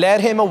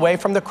led him away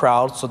from the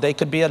crowd so they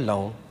could be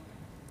alone.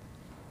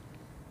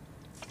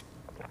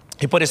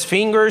 He put his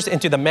fingers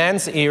into the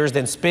man's ears,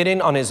 then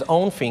spitting on his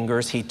own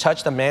fingers, he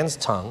touched the man's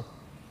tongue.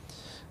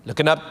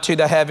 Looking up to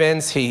the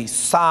heavens, he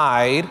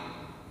sighed.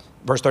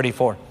 Verse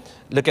 34.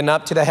 Looking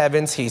up to the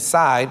heavens, he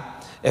sighed,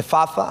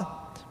 Ephphatha,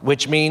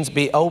 which means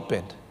be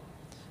opened.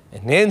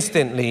 And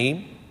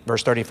instantly,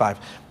 verse 35,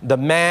 the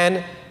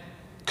man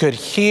could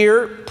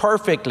hear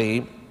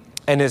perfectly,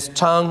 and his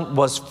tongue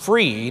was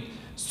freed,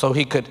 so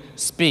he could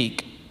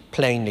speak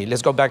plainly.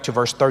 Let's go back to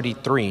verse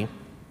 33.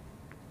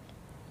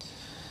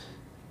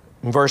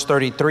 Verse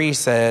 33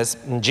 says,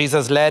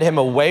 Jesus led him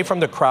away from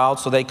the crowd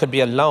so they could be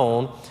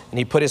alone, and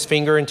he put his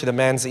finger into the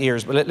man's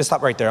ears. But let's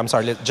stop right there. I'm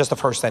sorry, just the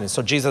first sentence.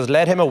 So Jesus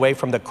led him away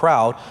from the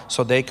crowd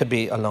so they could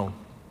be alone.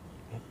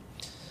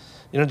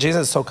 You know,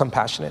 Jesus is so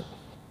compassionate.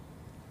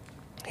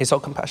 He's so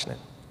compassionate.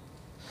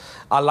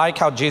 I like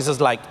how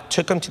Jesus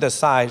took him to the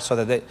side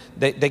so that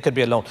they could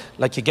be alone.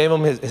 Like he gave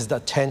him his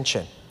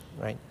attention,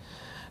 right?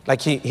 Like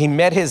he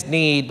met his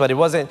need, but it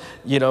wasn't,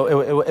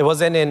 it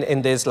wasn't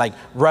in this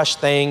rush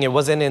thing. It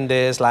wasn't in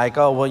this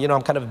oh, well,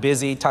 I'm kind of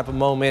busy type of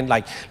moment.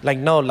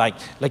 No,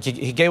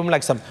 he gave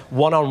him some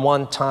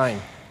one-on-one time,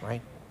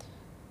 right?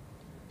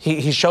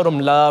 He showed him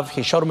love.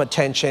 He showed him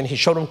attention. He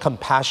showed him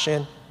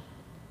compassion.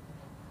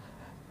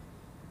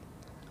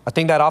 I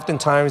think that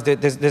oftentimes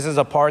this is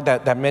a part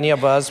that many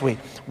of us,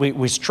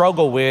 we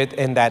struggle with,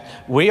 and that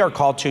we are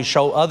called to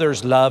show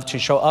others love, to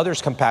show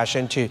others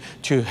compassion,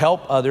 to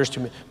help others,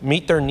 to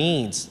meet their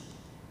needs.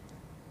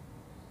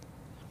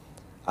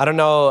 I don't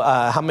know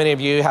how many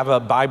of you have a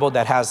Bible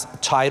that has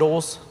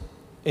titles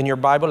in your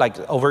Bible,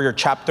 over your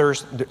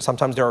chapters,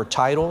 sometimes there are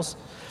titles.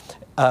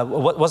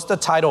 What's the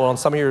title on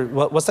some of your,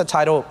 what's the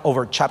title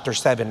over chapter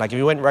 7? If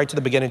you went right to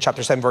the beginning,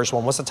 chapter 7, verse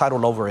 1, what's the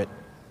title over it?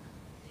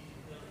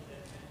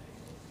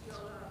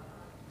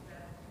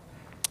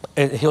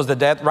 It heals the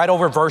death. Right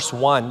over verse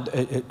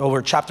 1,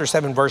 over chapter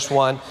 7, verse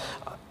 1.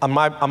 On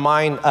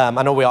mine,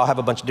 I know we all have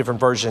a bunch of different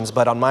versions,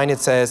 but on mine it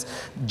says,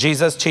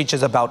 Jesus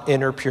teaches about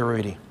inner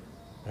purity,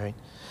 right?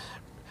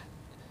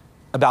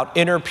 About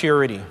inner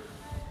purity.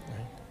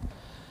 Right?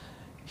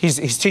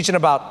 He's teaching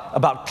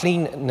about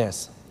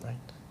cleanness. Right?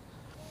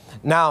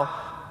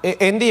 Now,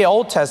 in the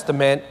Old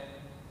Testament,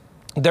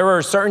 there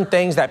were certain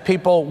things that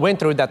people went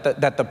through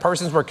that the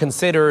persons were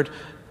considered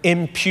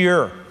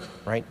impure,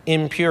 right?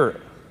 Impure.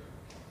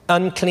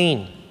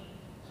 Unclean.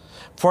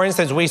 For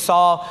instance, we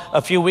saw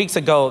a few weeks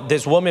ago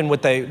this woman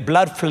with a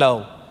blood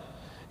flow.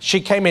 She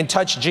came and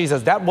touched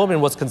Jesus. That woman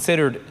was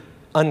considered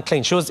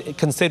unclean. She was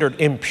considered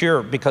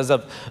impure because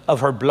of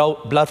her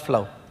blood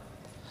flow.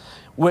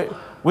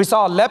 We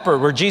saw a leper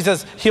where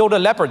Jesus healed a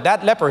leper.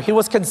 That leper, he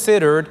was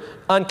considered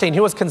unclean.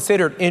 He was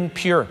considered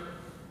impure.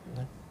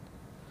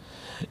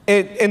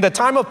 In the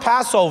time of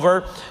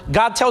Passover,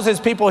 God tells his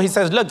people, he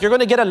says, look, you're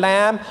going to get a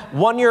lamb,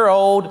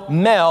 1-year-old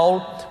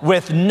male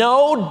with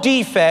no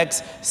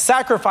defects,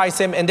 sacrifice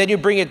him, and then you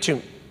bring it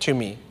to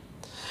me.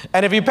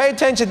 And if you pay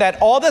attention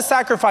that all the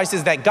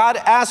sacrifices that God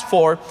asked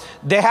for,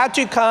 they had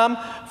to come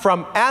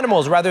from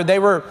animals, whether they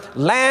were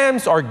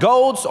lambs or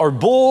goats or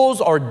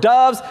bulls or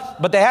doves,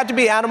 but they had to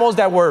be animals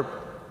that were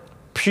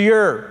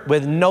pure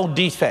with no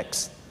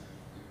defects.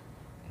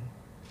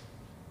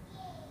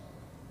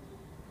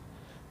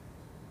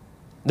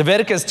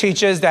 Leviticus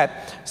teaches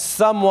that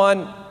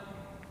someone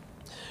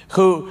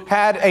who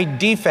had a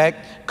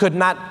defect could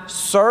not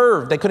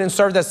serve. They couldn't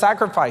serve the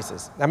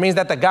sacrifices. That means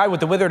that the guy with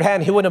the withered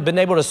hand, he wouldn't have been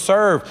able to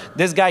serve.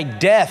 This guy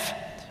deaf,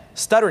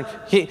 stuttering,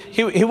 he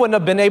wouldn't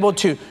have been able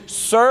to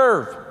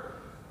serve.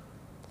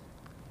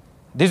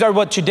 These are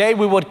what today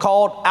we would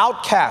call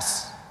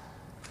outcasts.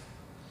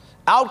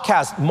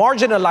 Outcasts,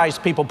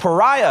 marginalized people,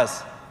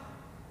 pariahs.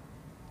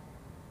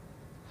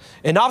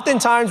 And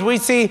oftentimes we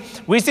see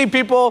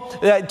people,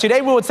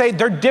 today we would say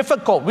they're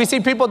difficult. We see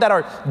people that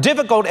are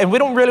difficult and we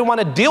don't really want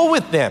to deal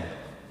with them.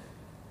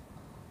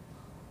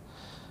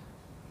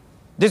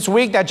 This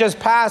week that just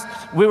passed,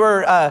 we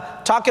were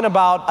talking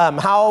about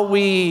how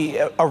we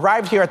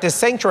arrived here at this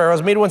sanctuary. I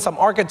was meeting with some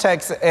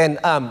architects and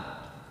I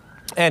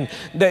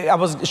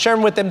was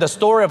sharing with them the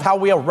story of how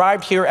we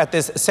arrived here at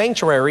this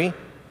sanctuary.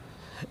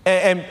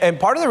 And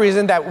part of the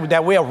reason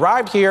that we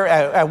arrived here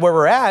at where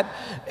we're at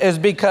is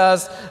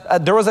because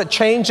there was a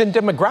change in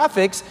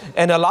demographics,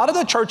 and a lot of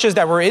the churches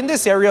that were in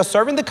this area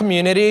serving the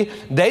community,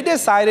 they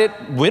decided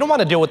we don't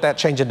want to deal with that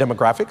change in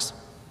demographics.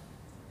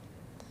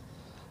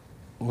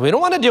 We don't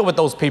want to deal with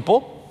those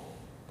people.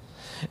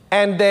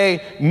 And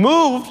they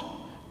moved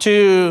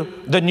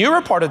to the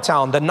newer part of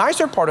town, the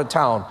nicer part of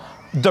town,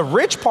 the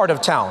rich part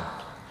of town,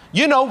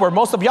 where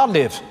most of y'all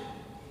live.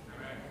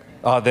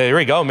 Oh, there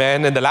we go,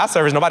 man. In the last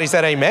service, nobody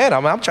said amen.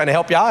 I'm trying to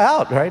help y'all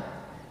out, right?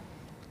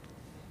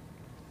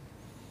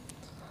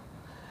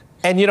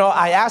 And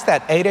I asked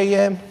at 8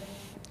 a.m.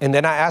 and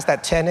then I asked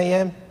at 10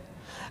 a.m.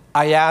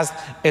 I asked,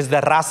 is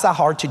the raza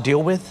hard to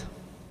deal with?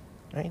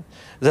 Right?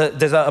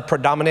 There's a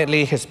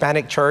predominantly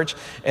Hispanic church,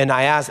 and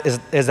I asked, is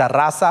the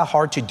raza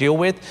hard to deal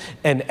with?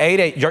 And 8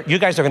 a.m., you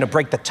guys are going to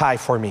break the tie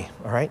for me,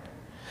 all right?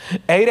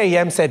 8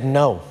 a.m. said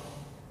no.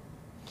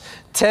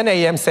 10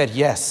 a.m. said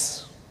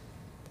yes.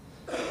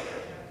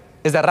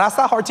 Is the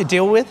raza hard to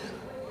deal with?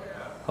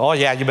 Oh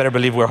yeah, you better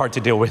believe we're hard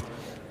to deal with.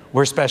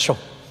 We're special,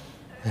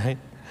 right?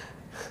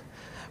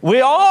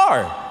 We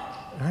are,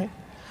 right?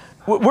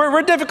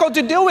 We're difficult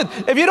to deal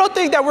with. If you don't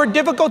think that we're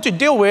difficult to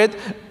deal with,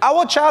 I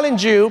will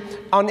challenge you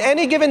on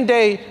any given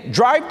day,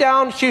 drive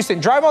down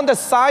Houston, drive on the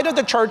side of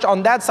the church,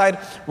 on that side,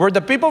 where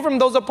the people from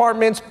those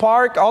apartments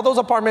park, all those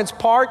apartments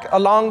park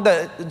along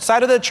the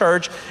side of the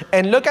church,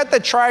 and look at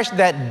the trash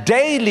that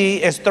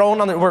daily is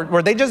thrown on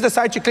where they just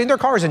decide to clean their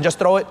cars and just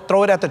throw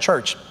it at the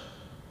church.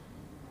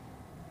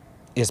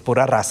 Es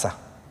pura raza.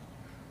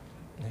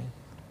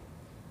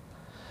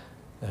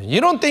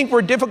 You don't think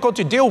we're difficult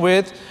to deal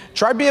with?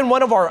 Try being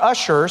one of our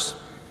ushers,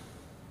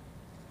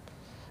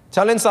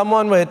 telling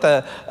someone with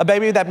a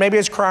baby that maybe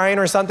is crying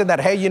or something that,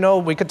 hey,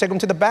 we could take them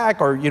to the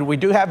back, or we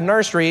do have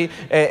nursery,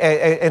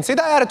 and see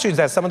the attitudes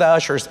that some of the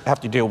ushers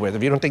have to deal with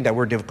if you don't think that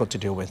we're difficult to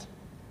deal with.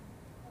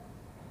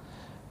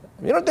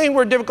 If you don't think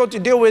we're difficult to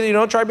deal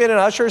with, try being an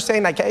usher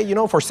saying like, hey,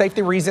 for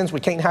safety reasons,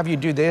 we can't have you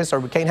do this or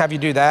we can't have you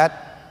do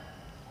that.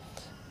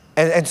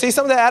 And see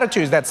some of the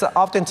attitudes that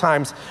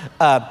oftentimes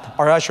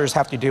our ushers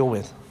have to deal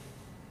with.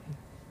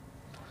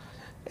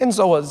 And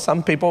so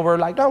some people were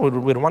like, no,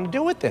 we don't want to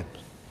deal with it.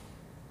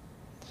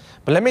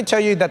 But let me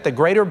tell you that the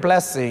greater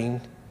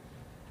blessing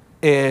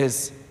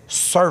is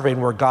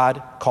serving where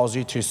God calls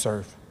you to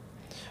serve.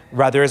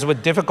 Whether it's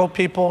with difficult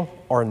people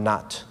or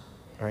not,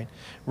 right?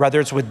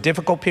 Whether it's with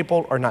difficult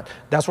people or not,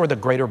 that's where the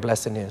greater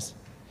blessing is.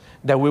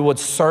 That we would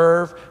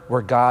serve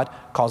where God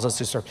calls us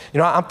to serve.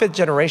 I'm fifth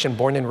generation,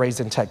 born and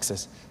raised in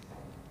Texas.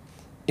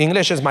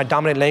 English is my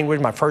dominant language,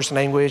 my first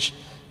language.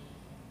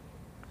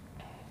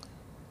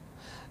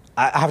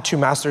 I have 2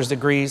 master's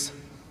degrees.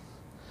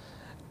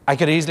 I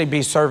could easily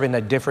be serving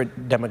a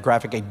different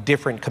demographic, a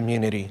different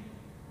community,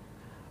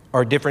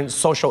 or a different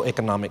social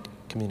economic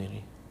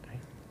community. Right?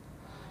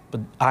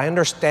 But I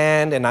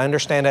understand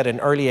at an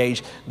early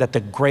age that the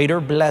greater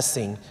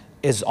blessing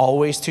is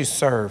always to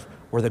serve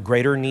where the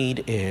greater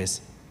need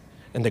is.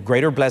 And the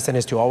greater blessing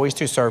is to always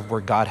to serve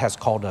where God has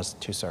called us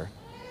to serve.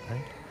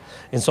 Right?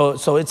 And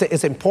so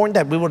it's important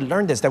that we would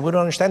learn this, that we would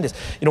understand this.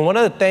 One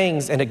of the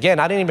things, and again,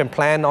 I didn't even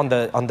plan on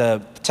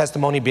the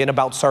testimony being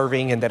about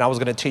serving, and then I was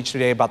going to teach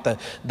today about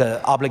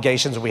the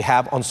obligations we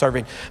have on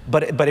serving.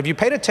 But if you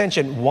paid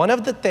attention, one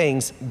of the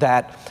things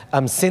that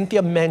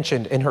Cynthia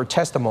mentioned in her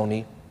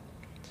testimony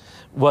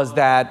was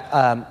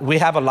that we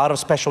have a lot of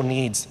special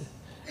needs.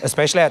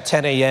 Especially at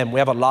 10 a.m., we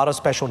have a lot of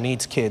special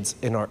needs kids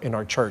in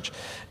our church.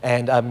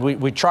 And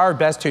we try our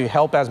best to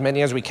help as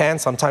many as we can.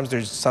 Sometimes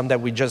there's some that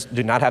we just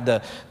do not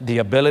have the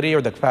ability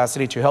or the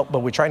capacity to help, but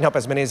we try and help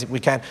as many as we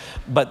can.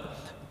 But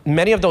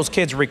many of those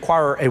kids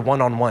require a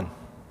one-on-one.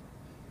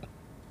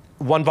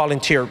 One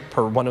volunteer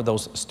per one of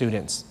those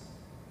students.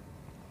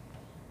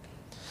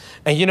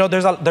 And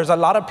there's a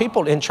lot of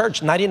people in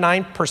church,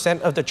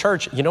 99% of the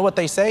church, you know what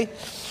they say?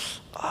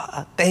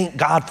 Thank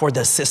God for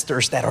the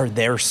sisters that are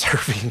there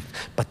serving,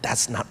 but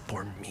that's not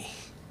for me.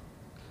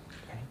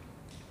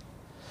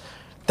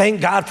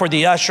 Thank God for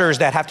the ushers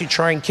that have to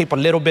try and keep a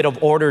little bit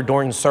of order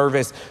during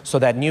service so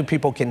that new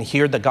people can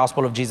hear the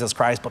gospel of Jesus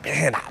Christ. But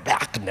man,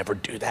 I could never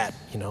do that,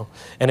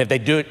 And if they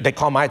do it, they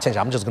call my attention,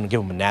 I'm just going to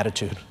give them an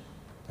attitude.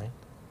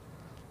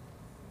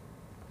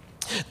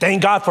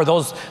 Thank God for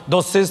those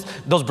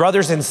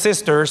brothers and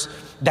sisters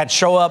that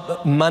show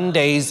up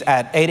Mondays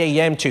at 8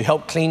 a.m. to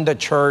help clean the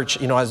church.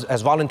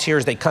 As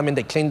volunteers, they come in,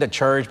 they clean the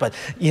church, but,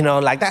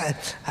 like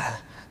that.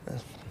 Are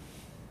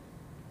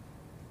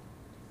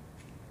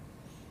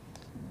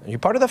you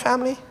part of the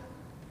family?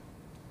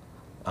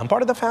 I'm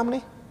part of the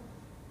family.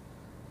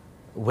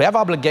 We have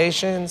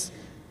obligations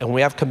and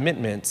we have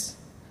commitments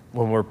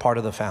when we're part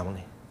of the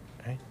family.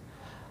 Right?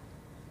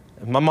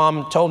 My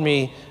mom told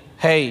me,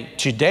 hey,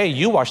 today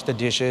you wash the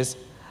dishes.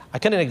 I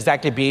couldn't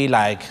exactly be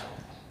like,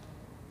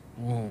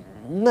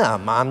 no,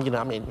 Mom,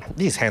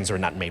 these hands are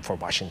not made for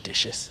washing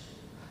dishes,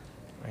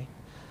 right?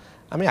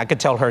 I could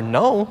tell her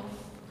no,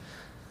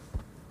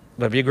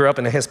 but if you grew up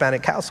in a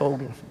Hispanic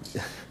household,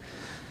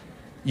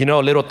 a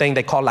little thing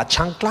they call la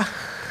chancla?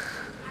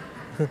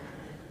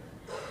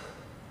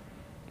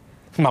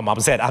 My mom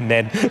said,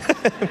 amen.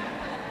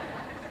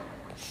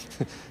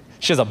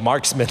 She's a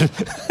marksman.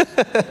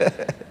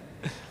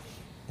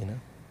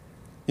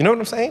 You know what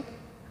I'm saying?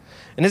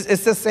 And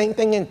it's the same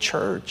thing in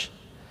church.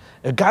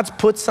 If God's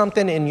put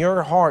something in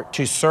your heart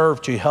to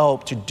serve, to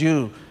help, to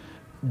do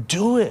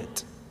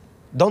it.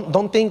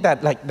 Don't think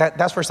that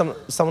that's for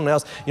someone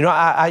else.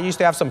 I used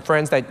to have some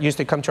friends that used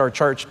to come to our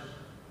church,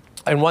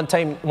 and one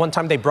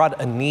time they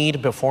brought a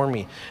need before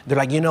me. They're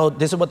like,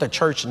 this is what the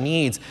church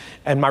needs.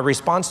 And my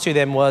response to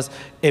them was,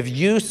 if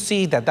you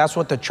see that that's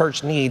what the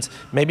church needs,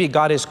 maybe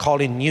God is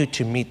calling you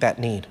to meet that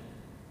need.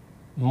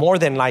 More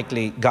than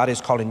likely, God is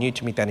calling you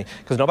to meet that need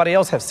because nobody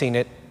else has seen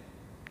it,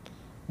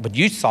 but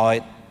you saw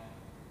it.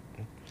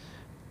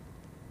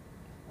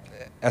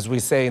 As we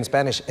say in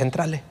Spanish,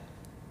 entrale.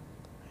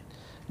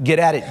 Get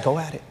at it, go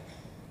at it.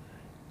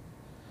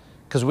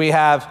 Because we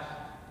have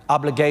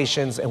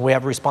obligations and we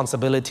have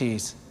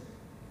responsibilities.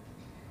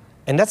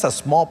 And that's a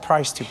small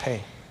price to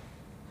pay.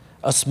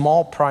 A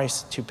small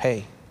price to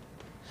pay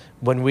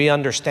when we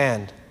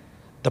understand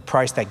the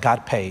price that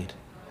God paid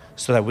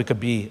so that we could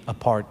be a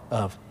part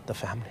of the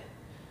family.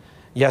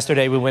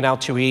 Yesterday, we went out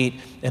to eat,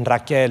 and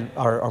Raquel,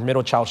 our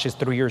middle child, she's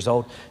 3 years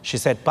old. She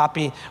said,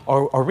 Papi,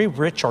 are we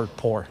rich or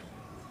poor?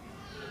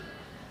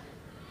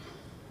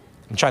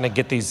 I'm trying to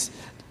get these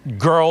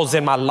girls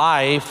in my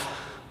life,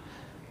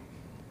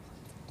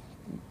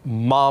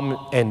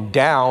 mom and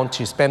down,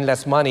 to spend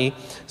less money.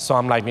 So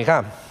I'm like,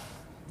 mija,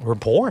 we're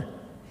poor.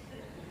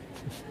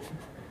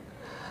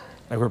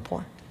 Like, we're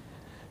poor.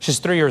 She's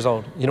 3 years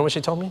old. You know what she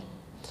told me?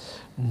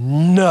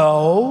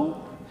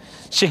 No.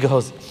 She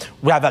goes,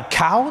 we have a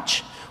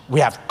couch, we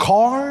have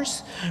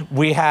cars,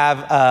 we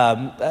have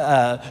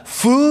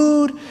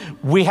food,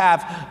 we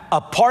have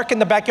a park in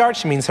the backyard.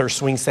 She means her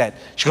swing set.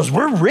 She goes,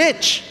 we're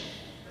rich.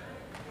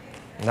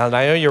 Now,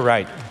 I know you're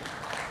right.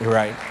 You're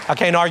right. I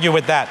can't argue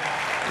with that.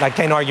 I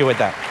can't argue with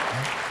that.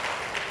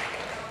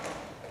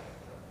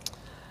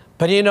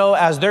 But you know,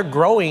 as they're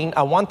growing,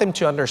 I want them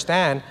to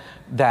understand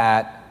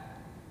that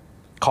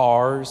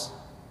cars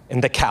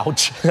and the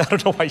couch, I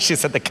don't know why she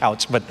said the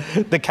couch, but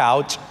the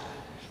couch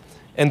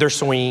and their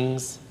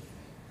swings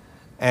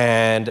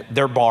and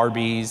their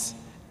Barbies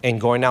and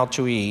going out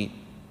to eat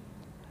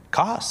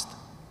cost.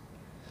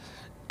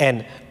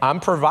 And I'm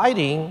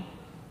providing,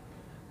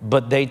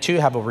 but they too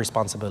have a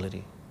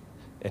responsibility.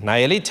 And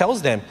Nayeli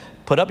tells them,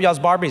 put up y'all's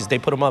Barbies. They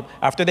put them up.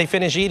 After they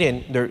finish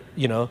eating, they're,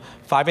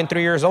 5 and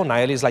 3 years old.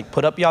 Nayeli's like,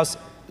 put up y'all's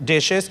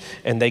dishes,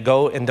 and they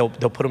go and they'll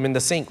put them in the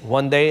sink.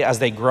 One day, as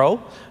they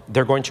grow,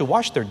 they're going to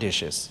wash their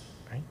dishes.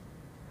 Right?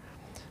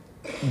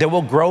 They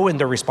will grow in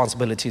their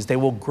responsibilities. They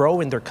will grow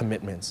in their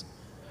commitments.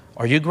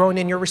 Are you growing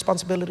in your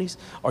responsibilities?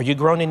 Are you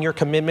growing in your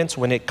commitments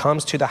when it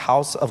comes to the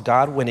house of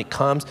God, when it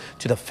comes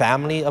to the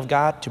family of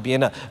God, to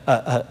being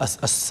a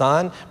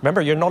son?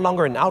 Remember, you're no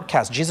longer an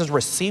outcast. Jesus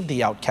received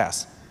the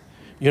outcast.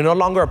 You're no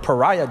longer a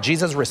pariah.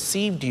 Jesus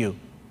received you.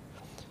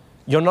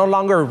 You're no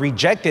longer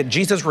rejected.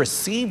 Jesus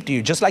received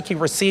you, just like he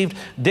received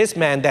this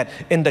man that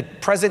in the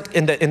present,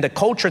 in the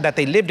culture that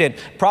they lived in,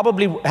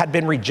 probably had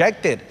been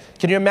rejected.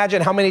 Can you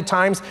imagine how many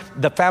times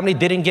the family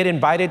didn't get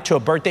invited to a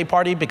birthday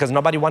party because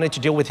nobody wanted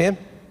to deal with him?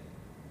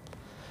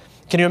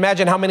 Can you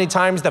imagine how many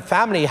times the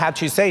family had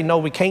to say, no,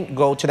 we can't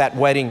go to that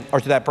wedding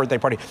or to that birthday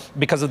party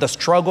because of the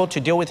struggle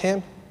to deal with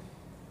him?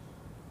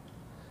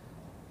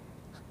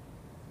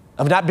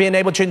 Of not being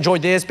able to enjoy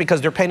this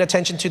because they're paying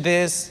attention to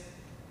this,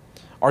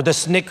 or the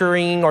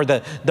snickering or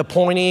the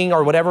pointing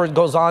or whatever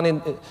goes on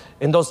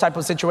in those type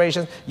of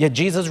situations. Yet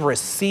Jesus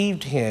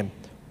received him,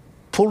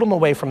 pulled him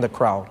away from the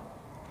crowd,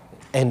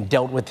 and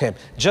dealt with him,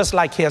 just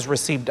like he has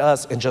received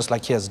us and just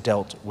like he has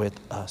dealt with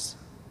us.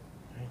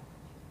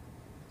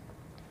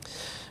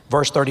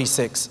 Verse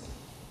 36.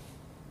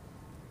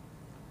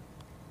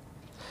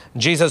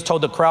 Jesus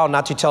told the crowd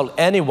not to tell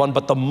anyone,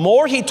 but the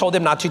more he told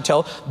them not to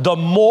tell, the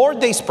more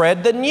they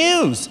spread the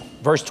news.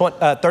 Verse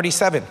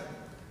 37.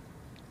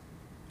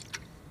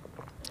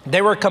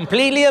 They were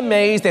completely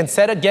amazed and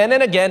said again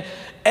and again,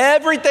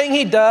 everything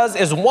he does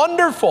is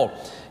wonderful.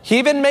 He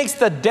even makes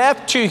the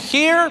deaf to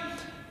hear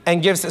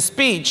and gives a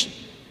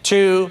speech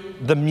to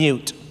the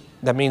mute.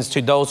 That means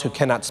to those who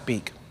cannot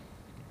speak.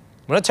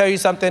 I'm going to tell you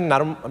something.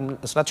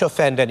 It's not to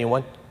offend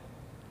anyone.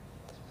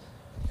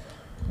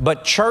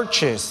 But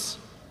churches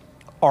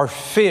are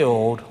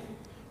filled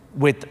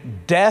with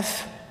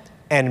deaf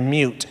and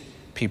mute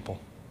people.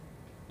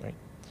 Right?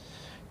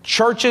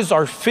 Churches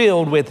are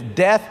filled with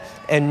deaf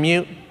and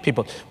mute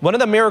people. One of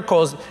the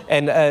miracles,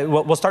 and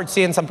we'll start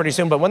seeing some pretty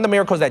soon, but one of the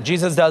miracles that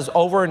Jesus does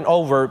over and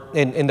over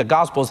in the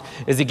Gospels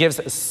is he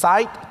gives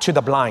sight to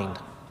the blind.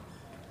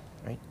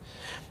 Right?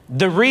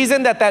 The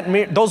reason that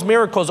those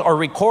miracles are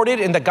recorded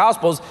in the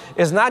Gospels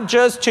is not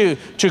just to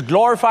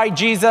glorify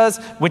Jesus,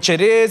 which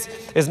it is.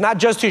 It's not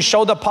just to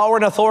show the power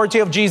and authority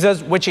of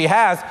Jesus, which he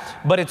has,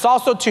 but it's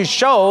also to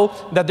show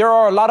that there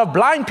are a lot of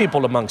blind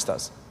people amongst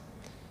us.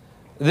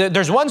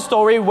 There's one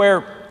story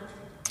where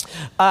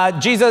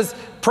Jesus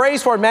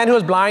prays for a man who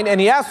is blind, and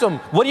he asks him,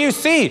 what do you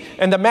see?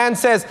 And the man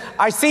says,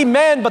 I see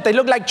men, but they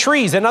look like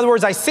trees. In other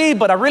words, I see,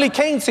 but I really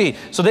can't see.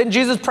 So then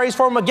Jesus prays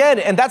for him again.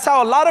 And that's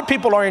how a lot of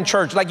people are in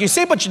church. Like, you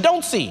see, but you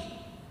don't see.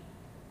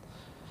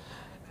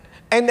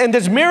 And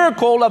this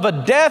miracle of a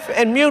deaf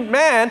and mute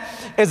man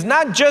is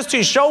not just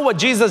to show what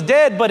Jesus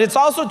did, but it's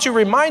also to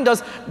remind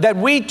us that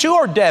we too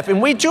are deaf and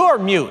we too are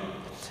mute.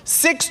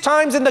 6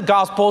 times in the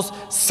Gospels,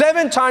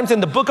 7 times in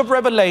the book of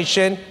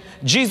Revelation,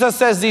 Jesus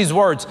says these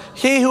words,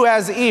 he who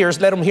has ears,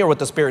 let him hear what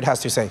the Spirit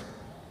has to say.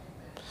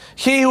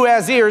 He who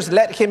has ears,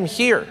 let him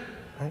hear.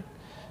 Right?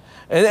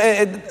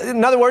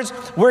 In other words,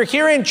 we're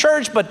here in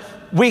church, but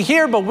we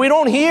hear, but we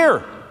don't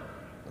hear.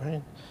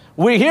 Right?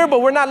 We hear,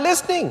 but we're not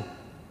listening.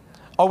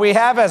 Or we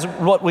have as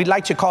what we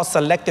like to call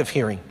selective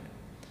hearing.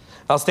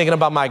 I was thinking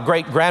about my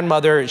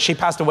great-grandmother. She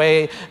passed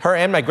away, her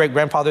and my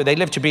great-grandfather. They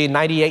lived to be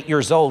 98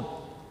 years old.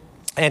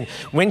 And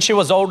when she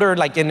was older,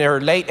 like in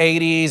her late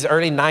 80s,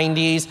 early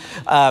 90s,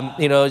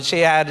 she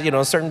had,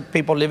 certain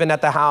people living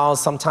at the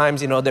house.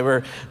 Sometimes,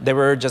 they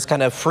were just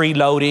kind of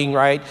freeloading,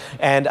 right?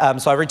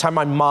 And so every time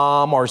my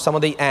mom or some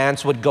of the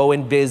aunts would go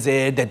and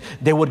visit, and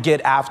they would get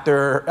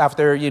after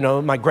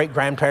my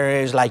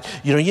great-grandparents, like,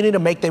 you need to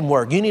make them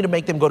work. You need to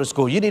make them go to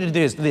school. You need to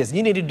do this.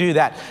 You need to do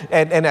that.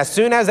 And as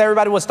soon as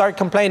everybody would start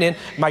complaining,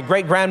 my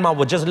great-grandma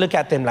would just look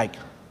at them like,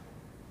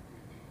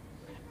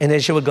 and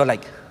then she would go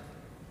like,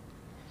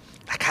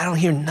 I don't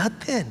hear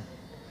nothing.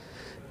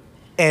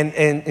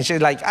 And she's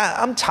like,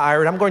 I'm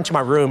tired. I'm going to my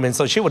room. And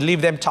so she would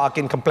leave them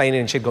talking, complaining,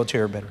 and she'd go to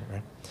her bedroom.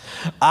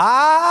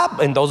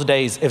 Right? In those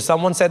days, if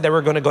someone said they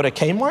were going to go to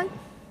Kmart,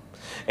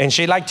 and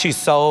she liked to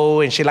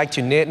sew, and she liked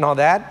to knit and all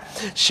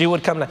that, she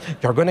would come like,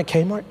 you're going to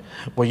Kmart?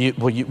 Will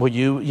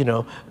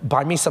you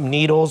buy me some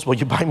needles? Will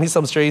you buy me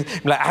some strings?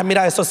 I'm like,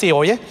 mira, eso sí,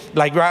 oye.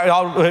 Like,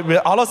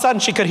 all of a sudden,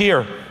 she could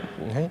hear.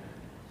 Okay?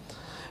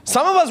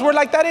 Some of us were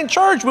like that in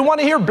church. We want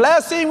to hear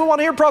blessing. We want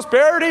to hear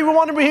prosperity. We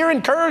want to hear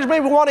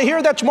encouragement. We want to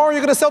hear that tomorrow you're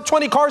going to sell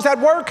 20 cars at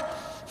work.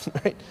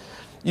 Right?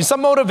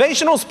 Some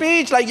motivational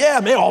speech like, yeah,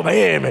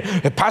 man,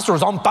 the pastor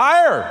is on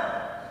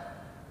fire.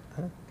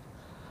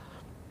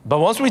 But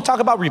once we talk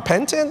about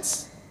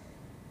repentance,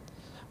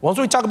 once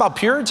we talk about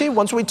purity,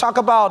 once we talk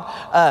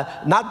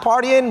about not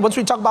partying, once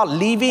we talk about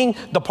leaving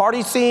the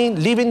party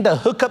scene, leaving the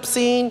hookup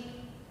scene,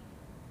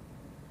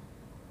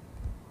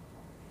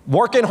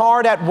 working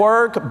hard at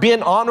work,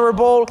 being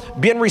honorable,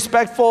 being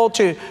respectful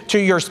to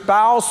your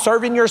spouse,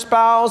 serving your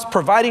spouse,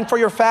 providing for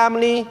your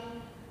family,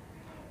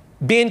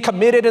 being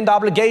committed in the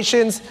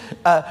obligations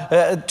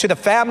to the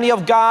family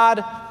of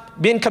God,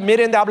 being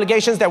committed in the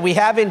obligations that we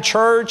have in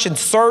church and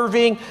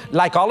serving,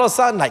 like all of a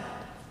sudden, like,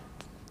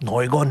 no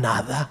oigo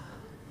nada.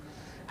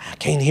 I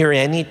can't hear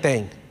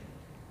anything.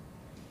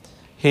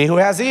 He who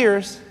has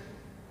ears,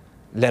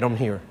 let him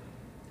hear.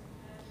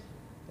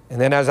 And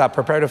then as I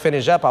prepare to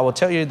finish up, I will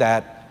tell you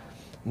that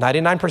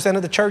 99%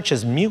 of the church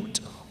is mute.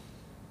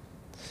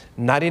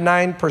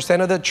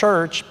 99% of the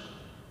church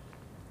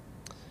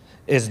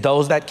is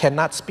those that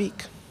cannot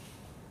speak.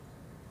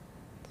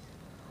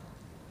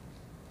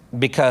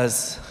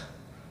 Because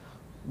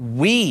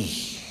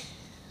we,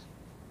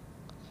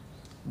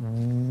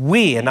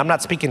 and I'm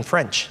not speaking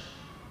French,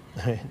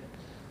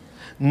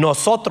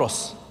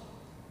 nosotros,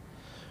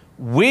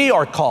 we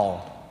are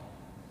called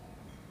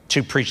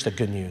to preach the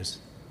good news.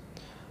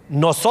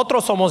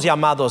 Nosotros somos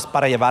llamados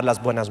para llevar las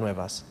buenas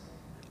nuevas,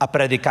 a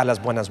predicar las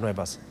buenas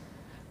nuevas.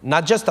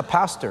 Not just the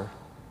pastor,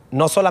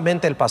 no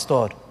solamente el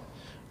pastor.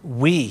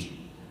 We,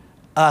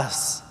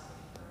 us,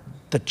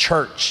 the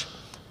church,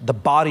 the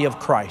body of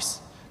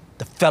Christ,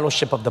 the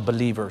fellowship of the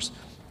believers,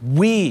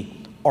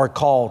 we are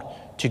called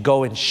to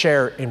go and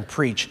share and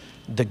preach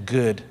the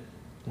good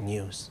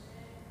news.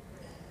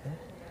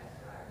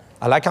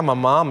 I like how my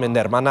mom and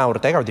the hermana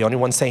Ortega are the only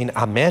ones saying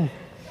amen.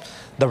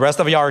 The rest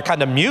of y'all are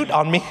kind of mute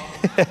on me.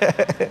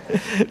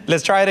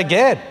 Let's try it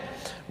again.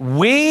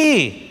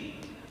 We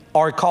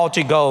are called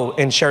to go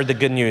and share the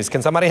good news.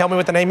 Can somebody help me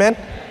with an amen?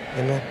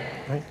 Amen.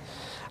 Right.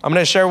 I'm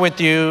going to share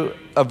with you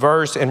a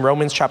verse in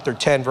Romans chapter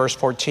 10, verse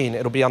 14.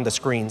 It'll be on the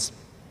screens.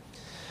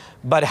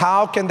 But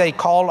how can they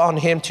call on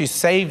him to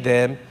save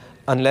them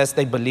unless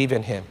they believe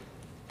in him?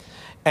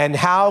 And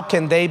how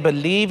can they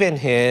believe in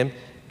him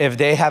if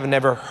they have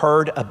never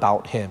heard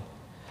about him?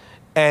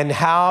 And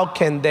how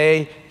can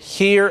they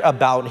hear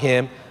about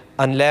him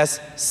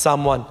unless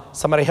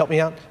somebody help me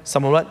out?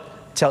 Someone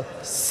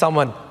what?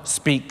 Someone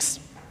speaks.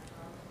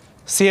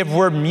 See, if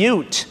we're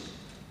mute,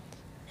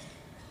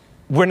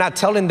 we're not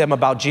telling them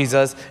about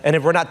Jesus. And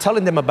if we're not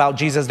telling them about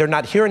Jesus, they're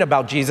not hearing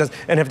about Jesus.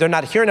 And if they're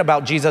not hearing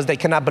about Jesus, they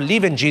cannot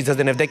believe in Jesus.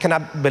 And if they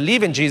cannot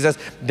believe in Jesus,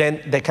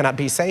 then they cannot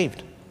be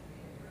saved.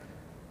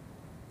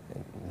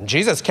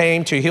 Jesus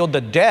came to heal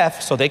the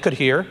deaf so they could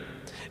hear,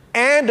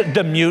 and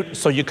the mute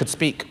so you could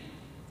speak.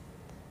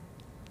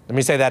 Let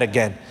me say that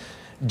again.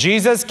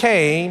 Jesus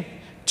came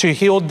to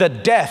heal the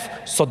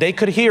deaf so they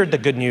could hear the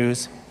good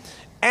news,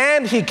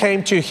 and he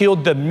came to heal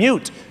the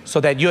mute so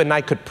that you and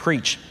I could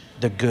preach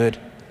the good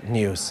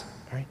news.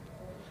 Right?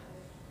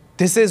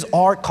 This is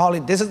our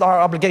calling. This is our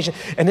obligation.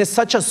 And it's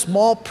such a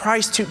small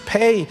price to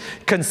pay,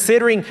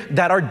 considering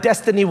that our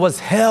destiny was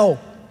hell,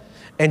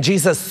 and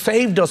Jesus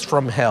saved us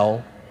from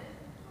hell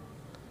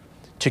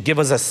to give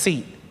us a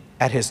seat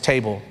at his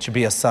table, to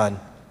be a son,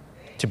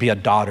 to be a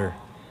daughter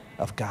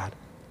of God.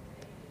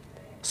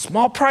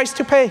 Small price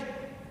to pay.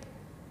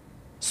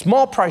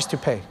 Small price to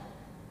pay.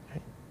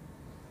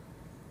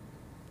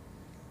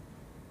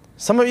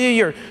 Some of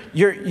you,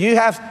 you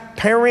have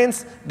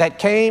parents that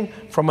came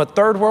from a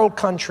third world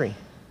country,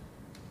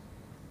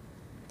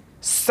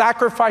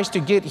 sacrificed to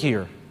get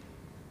here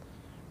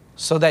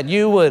so that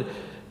you would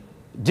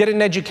get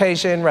an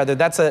education, whether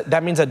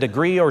that means a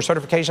degree or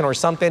certification or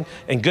something,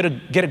 and get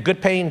a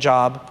good paying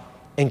job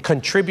and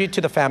contribute to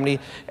the family.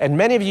 And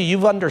many of you,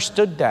 you've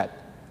understood that.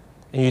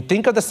 And you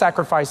think of the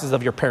sacrifices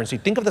of your parents. You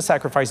think of the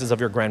sacrifices of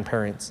your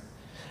grandparents.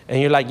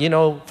 And you're like,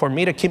 for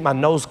me to keep my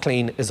nose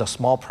clean is a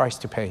small price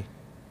to pay.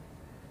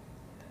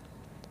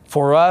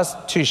 for us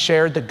to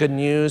share the good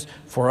news,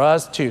 for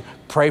us to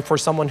pray for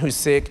someone who's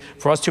sick,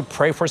 for us to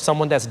pray for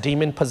someone that's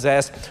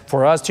demon-possessed,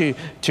 for us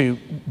to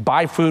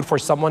buy food for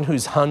someone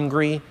who's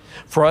hungry,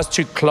 for us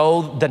to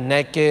clothe the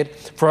naked,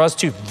 for us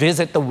to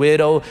visit the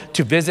widow,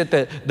 to visit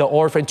the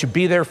orphan, to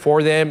be there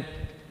for them.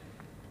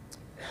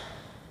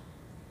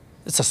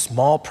 It's a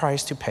small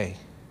price to pay.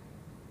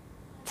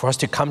 For us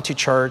to come to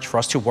church, for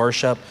us to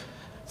worship,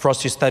 for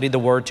us to study the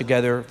word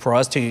together, for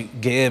us to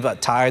give a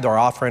tithe or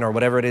offering or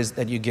whatever it is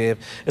that you give.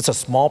 It's a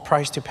small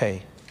price to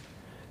pay,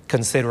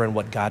 considering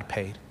what God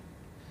paid.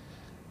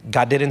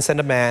 God didn't send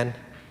a man.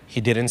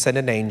 He didn't send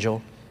an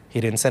angel.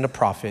 He didn't send a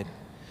prophet.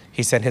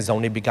 He sent his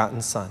only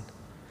begotten son.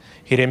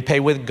 He didn't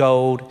pay with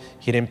gold.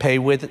 He didn't pay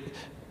with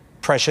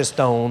precious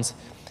stones.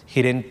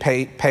 He didn't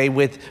pay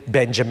with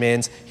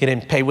Benjamins. He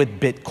didn't pay with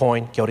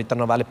Bitcoin, que ahorita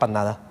no vale para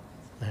nada.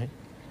 Right?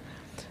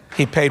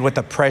 He paid with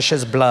the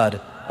precious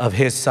blood of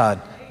his son,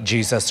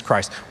 Jesus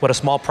Christ. What a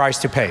small price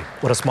to pay.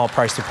 What a small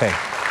price to pay.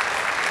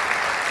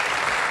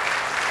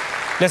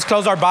 Let's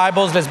close our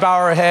Bibles. Let's bow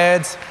our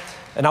heads.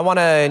 And I want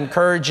to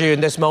encourage you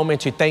in this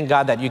moment to thank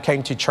God that you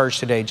came to church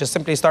today. Just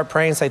simply start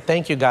praying and say,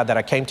 thank you, God, that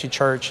I came to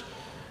church.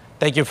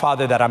 Thank you,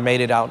 Father, that I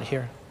made it out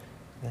here.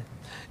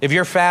 If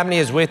your family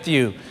is with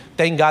you,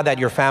 thank God that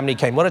your family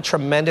came. What a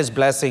tremendous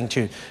blessing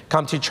to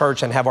come to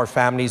church and have our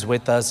families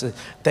with us.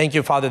 Thank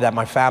you, Father, that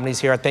my family's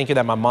here. I thank you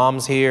that my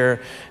mom's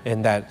here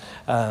and that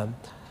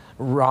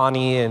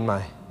Ronnie and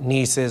my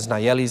nieces,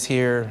 Nayeli's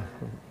here,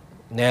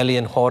 Nelly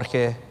and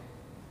Jorge.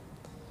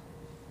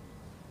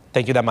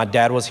 Thank you that my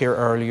dad was here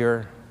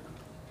earlier.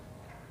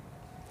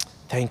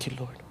 Thank you,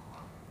 Lord.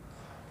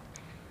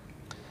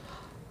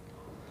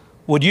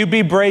 Would you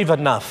be brave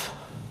enough?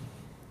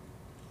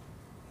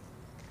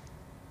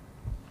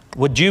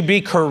 Would you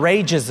be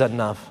courageous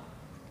enough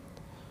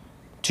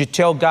to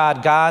tell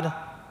God, God,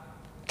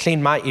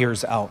 clean my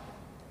ears out.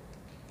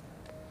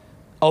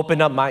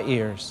 Open up my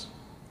ears,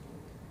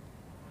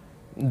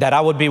 that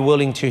I would be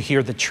willing to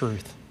hear the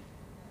truth.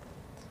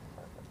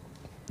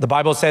 The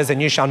Bible says,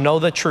 and you shall know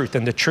the truth,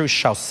 and the truth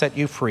shall set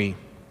you free.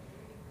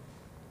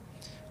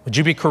 Would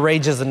you be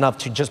courageous enough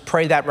to just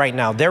pray that right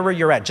now? There where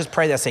you're at, just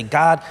pray that. Say,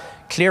 God,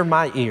 clear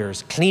my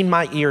ears, clean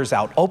my ears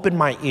out, open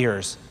my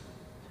ears,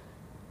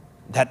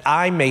 that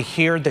I may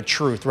hear the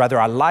truth, whether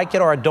I like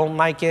it or I don't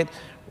like it,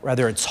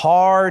 whether it's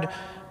hard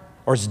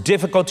or it's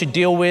difficult to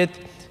deal with.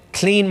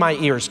 Clean my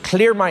ears,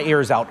 clear my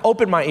ears out,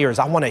 open my ears.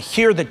 I want to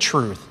hear the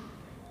truth.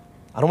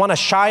 I don't want to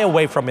shy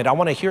away from it. I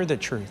want to hear the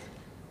truth.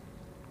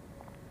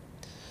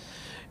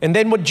 And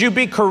then would you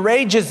be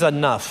courageous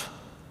enough?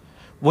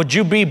 Would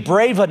you be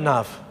brave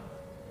enough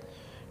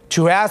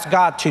to ask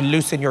God to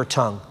loosen your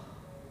tongue?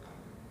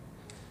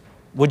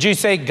 Would you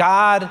say,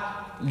 God,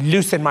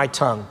 loosen my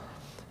tongue?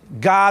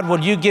 God,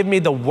 will you give me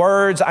the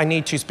words I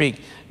need to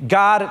speak?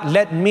 God,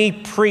 let me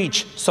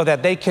preach so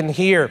that they can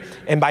hear,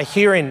 and by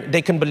hearing,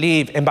 they can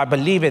believe, and by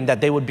believing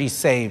that they would be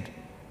saved.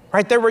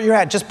 Right there where you're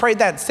at, just pray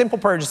that simple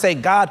prayer. Just say,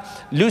 God,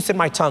 loosen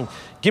my tongue.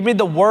 Give me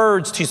the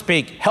words to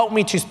speak. Help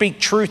me to speak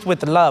truth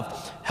with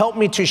love. Help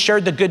me to share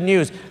the good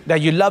news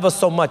that you love us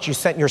so much, you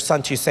sent your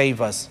son to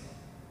save us.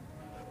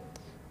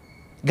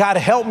 God,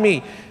 help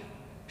me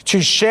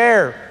to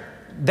share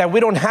that we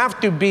don't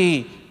have to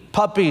be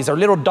puppies or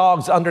little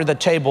dogs under the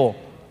table.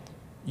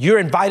 You're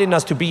inviting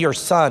us to be your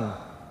son.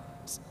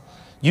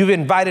 You've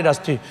invited us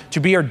to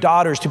be your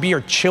daughters, to be your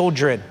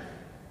children.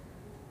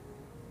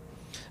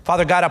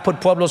 Father God, I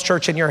put Pueblo's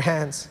church in your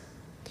hands.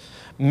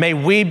 May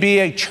we be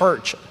a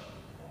church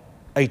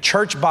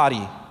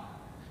body,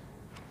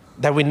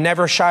 that we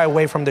never shy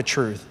away from the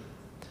truth,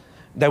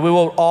 that we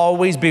will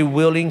always be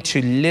willing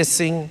to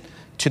listen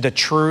to the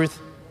truth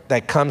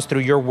that comes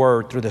through your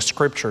word, through the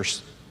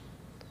scriptures,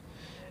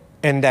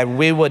 and that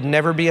we would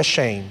never be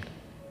ashamed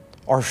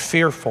or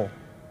fearful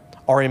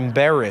or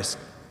embarrassed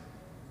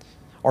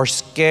or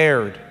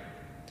scared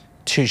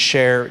to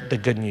share the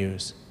good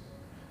news.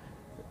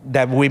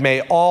 That we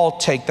may all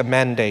take the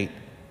mandate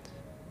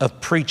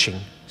of preaching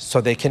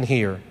so they can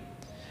hear,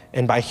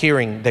 and by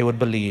hearing they would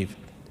believe,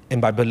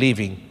 and by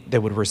believing they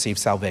would receive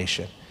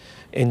salvation.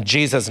 In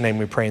Jesus' name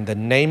we pray, in the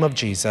name of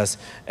Jesus,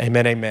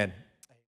 amen, amen.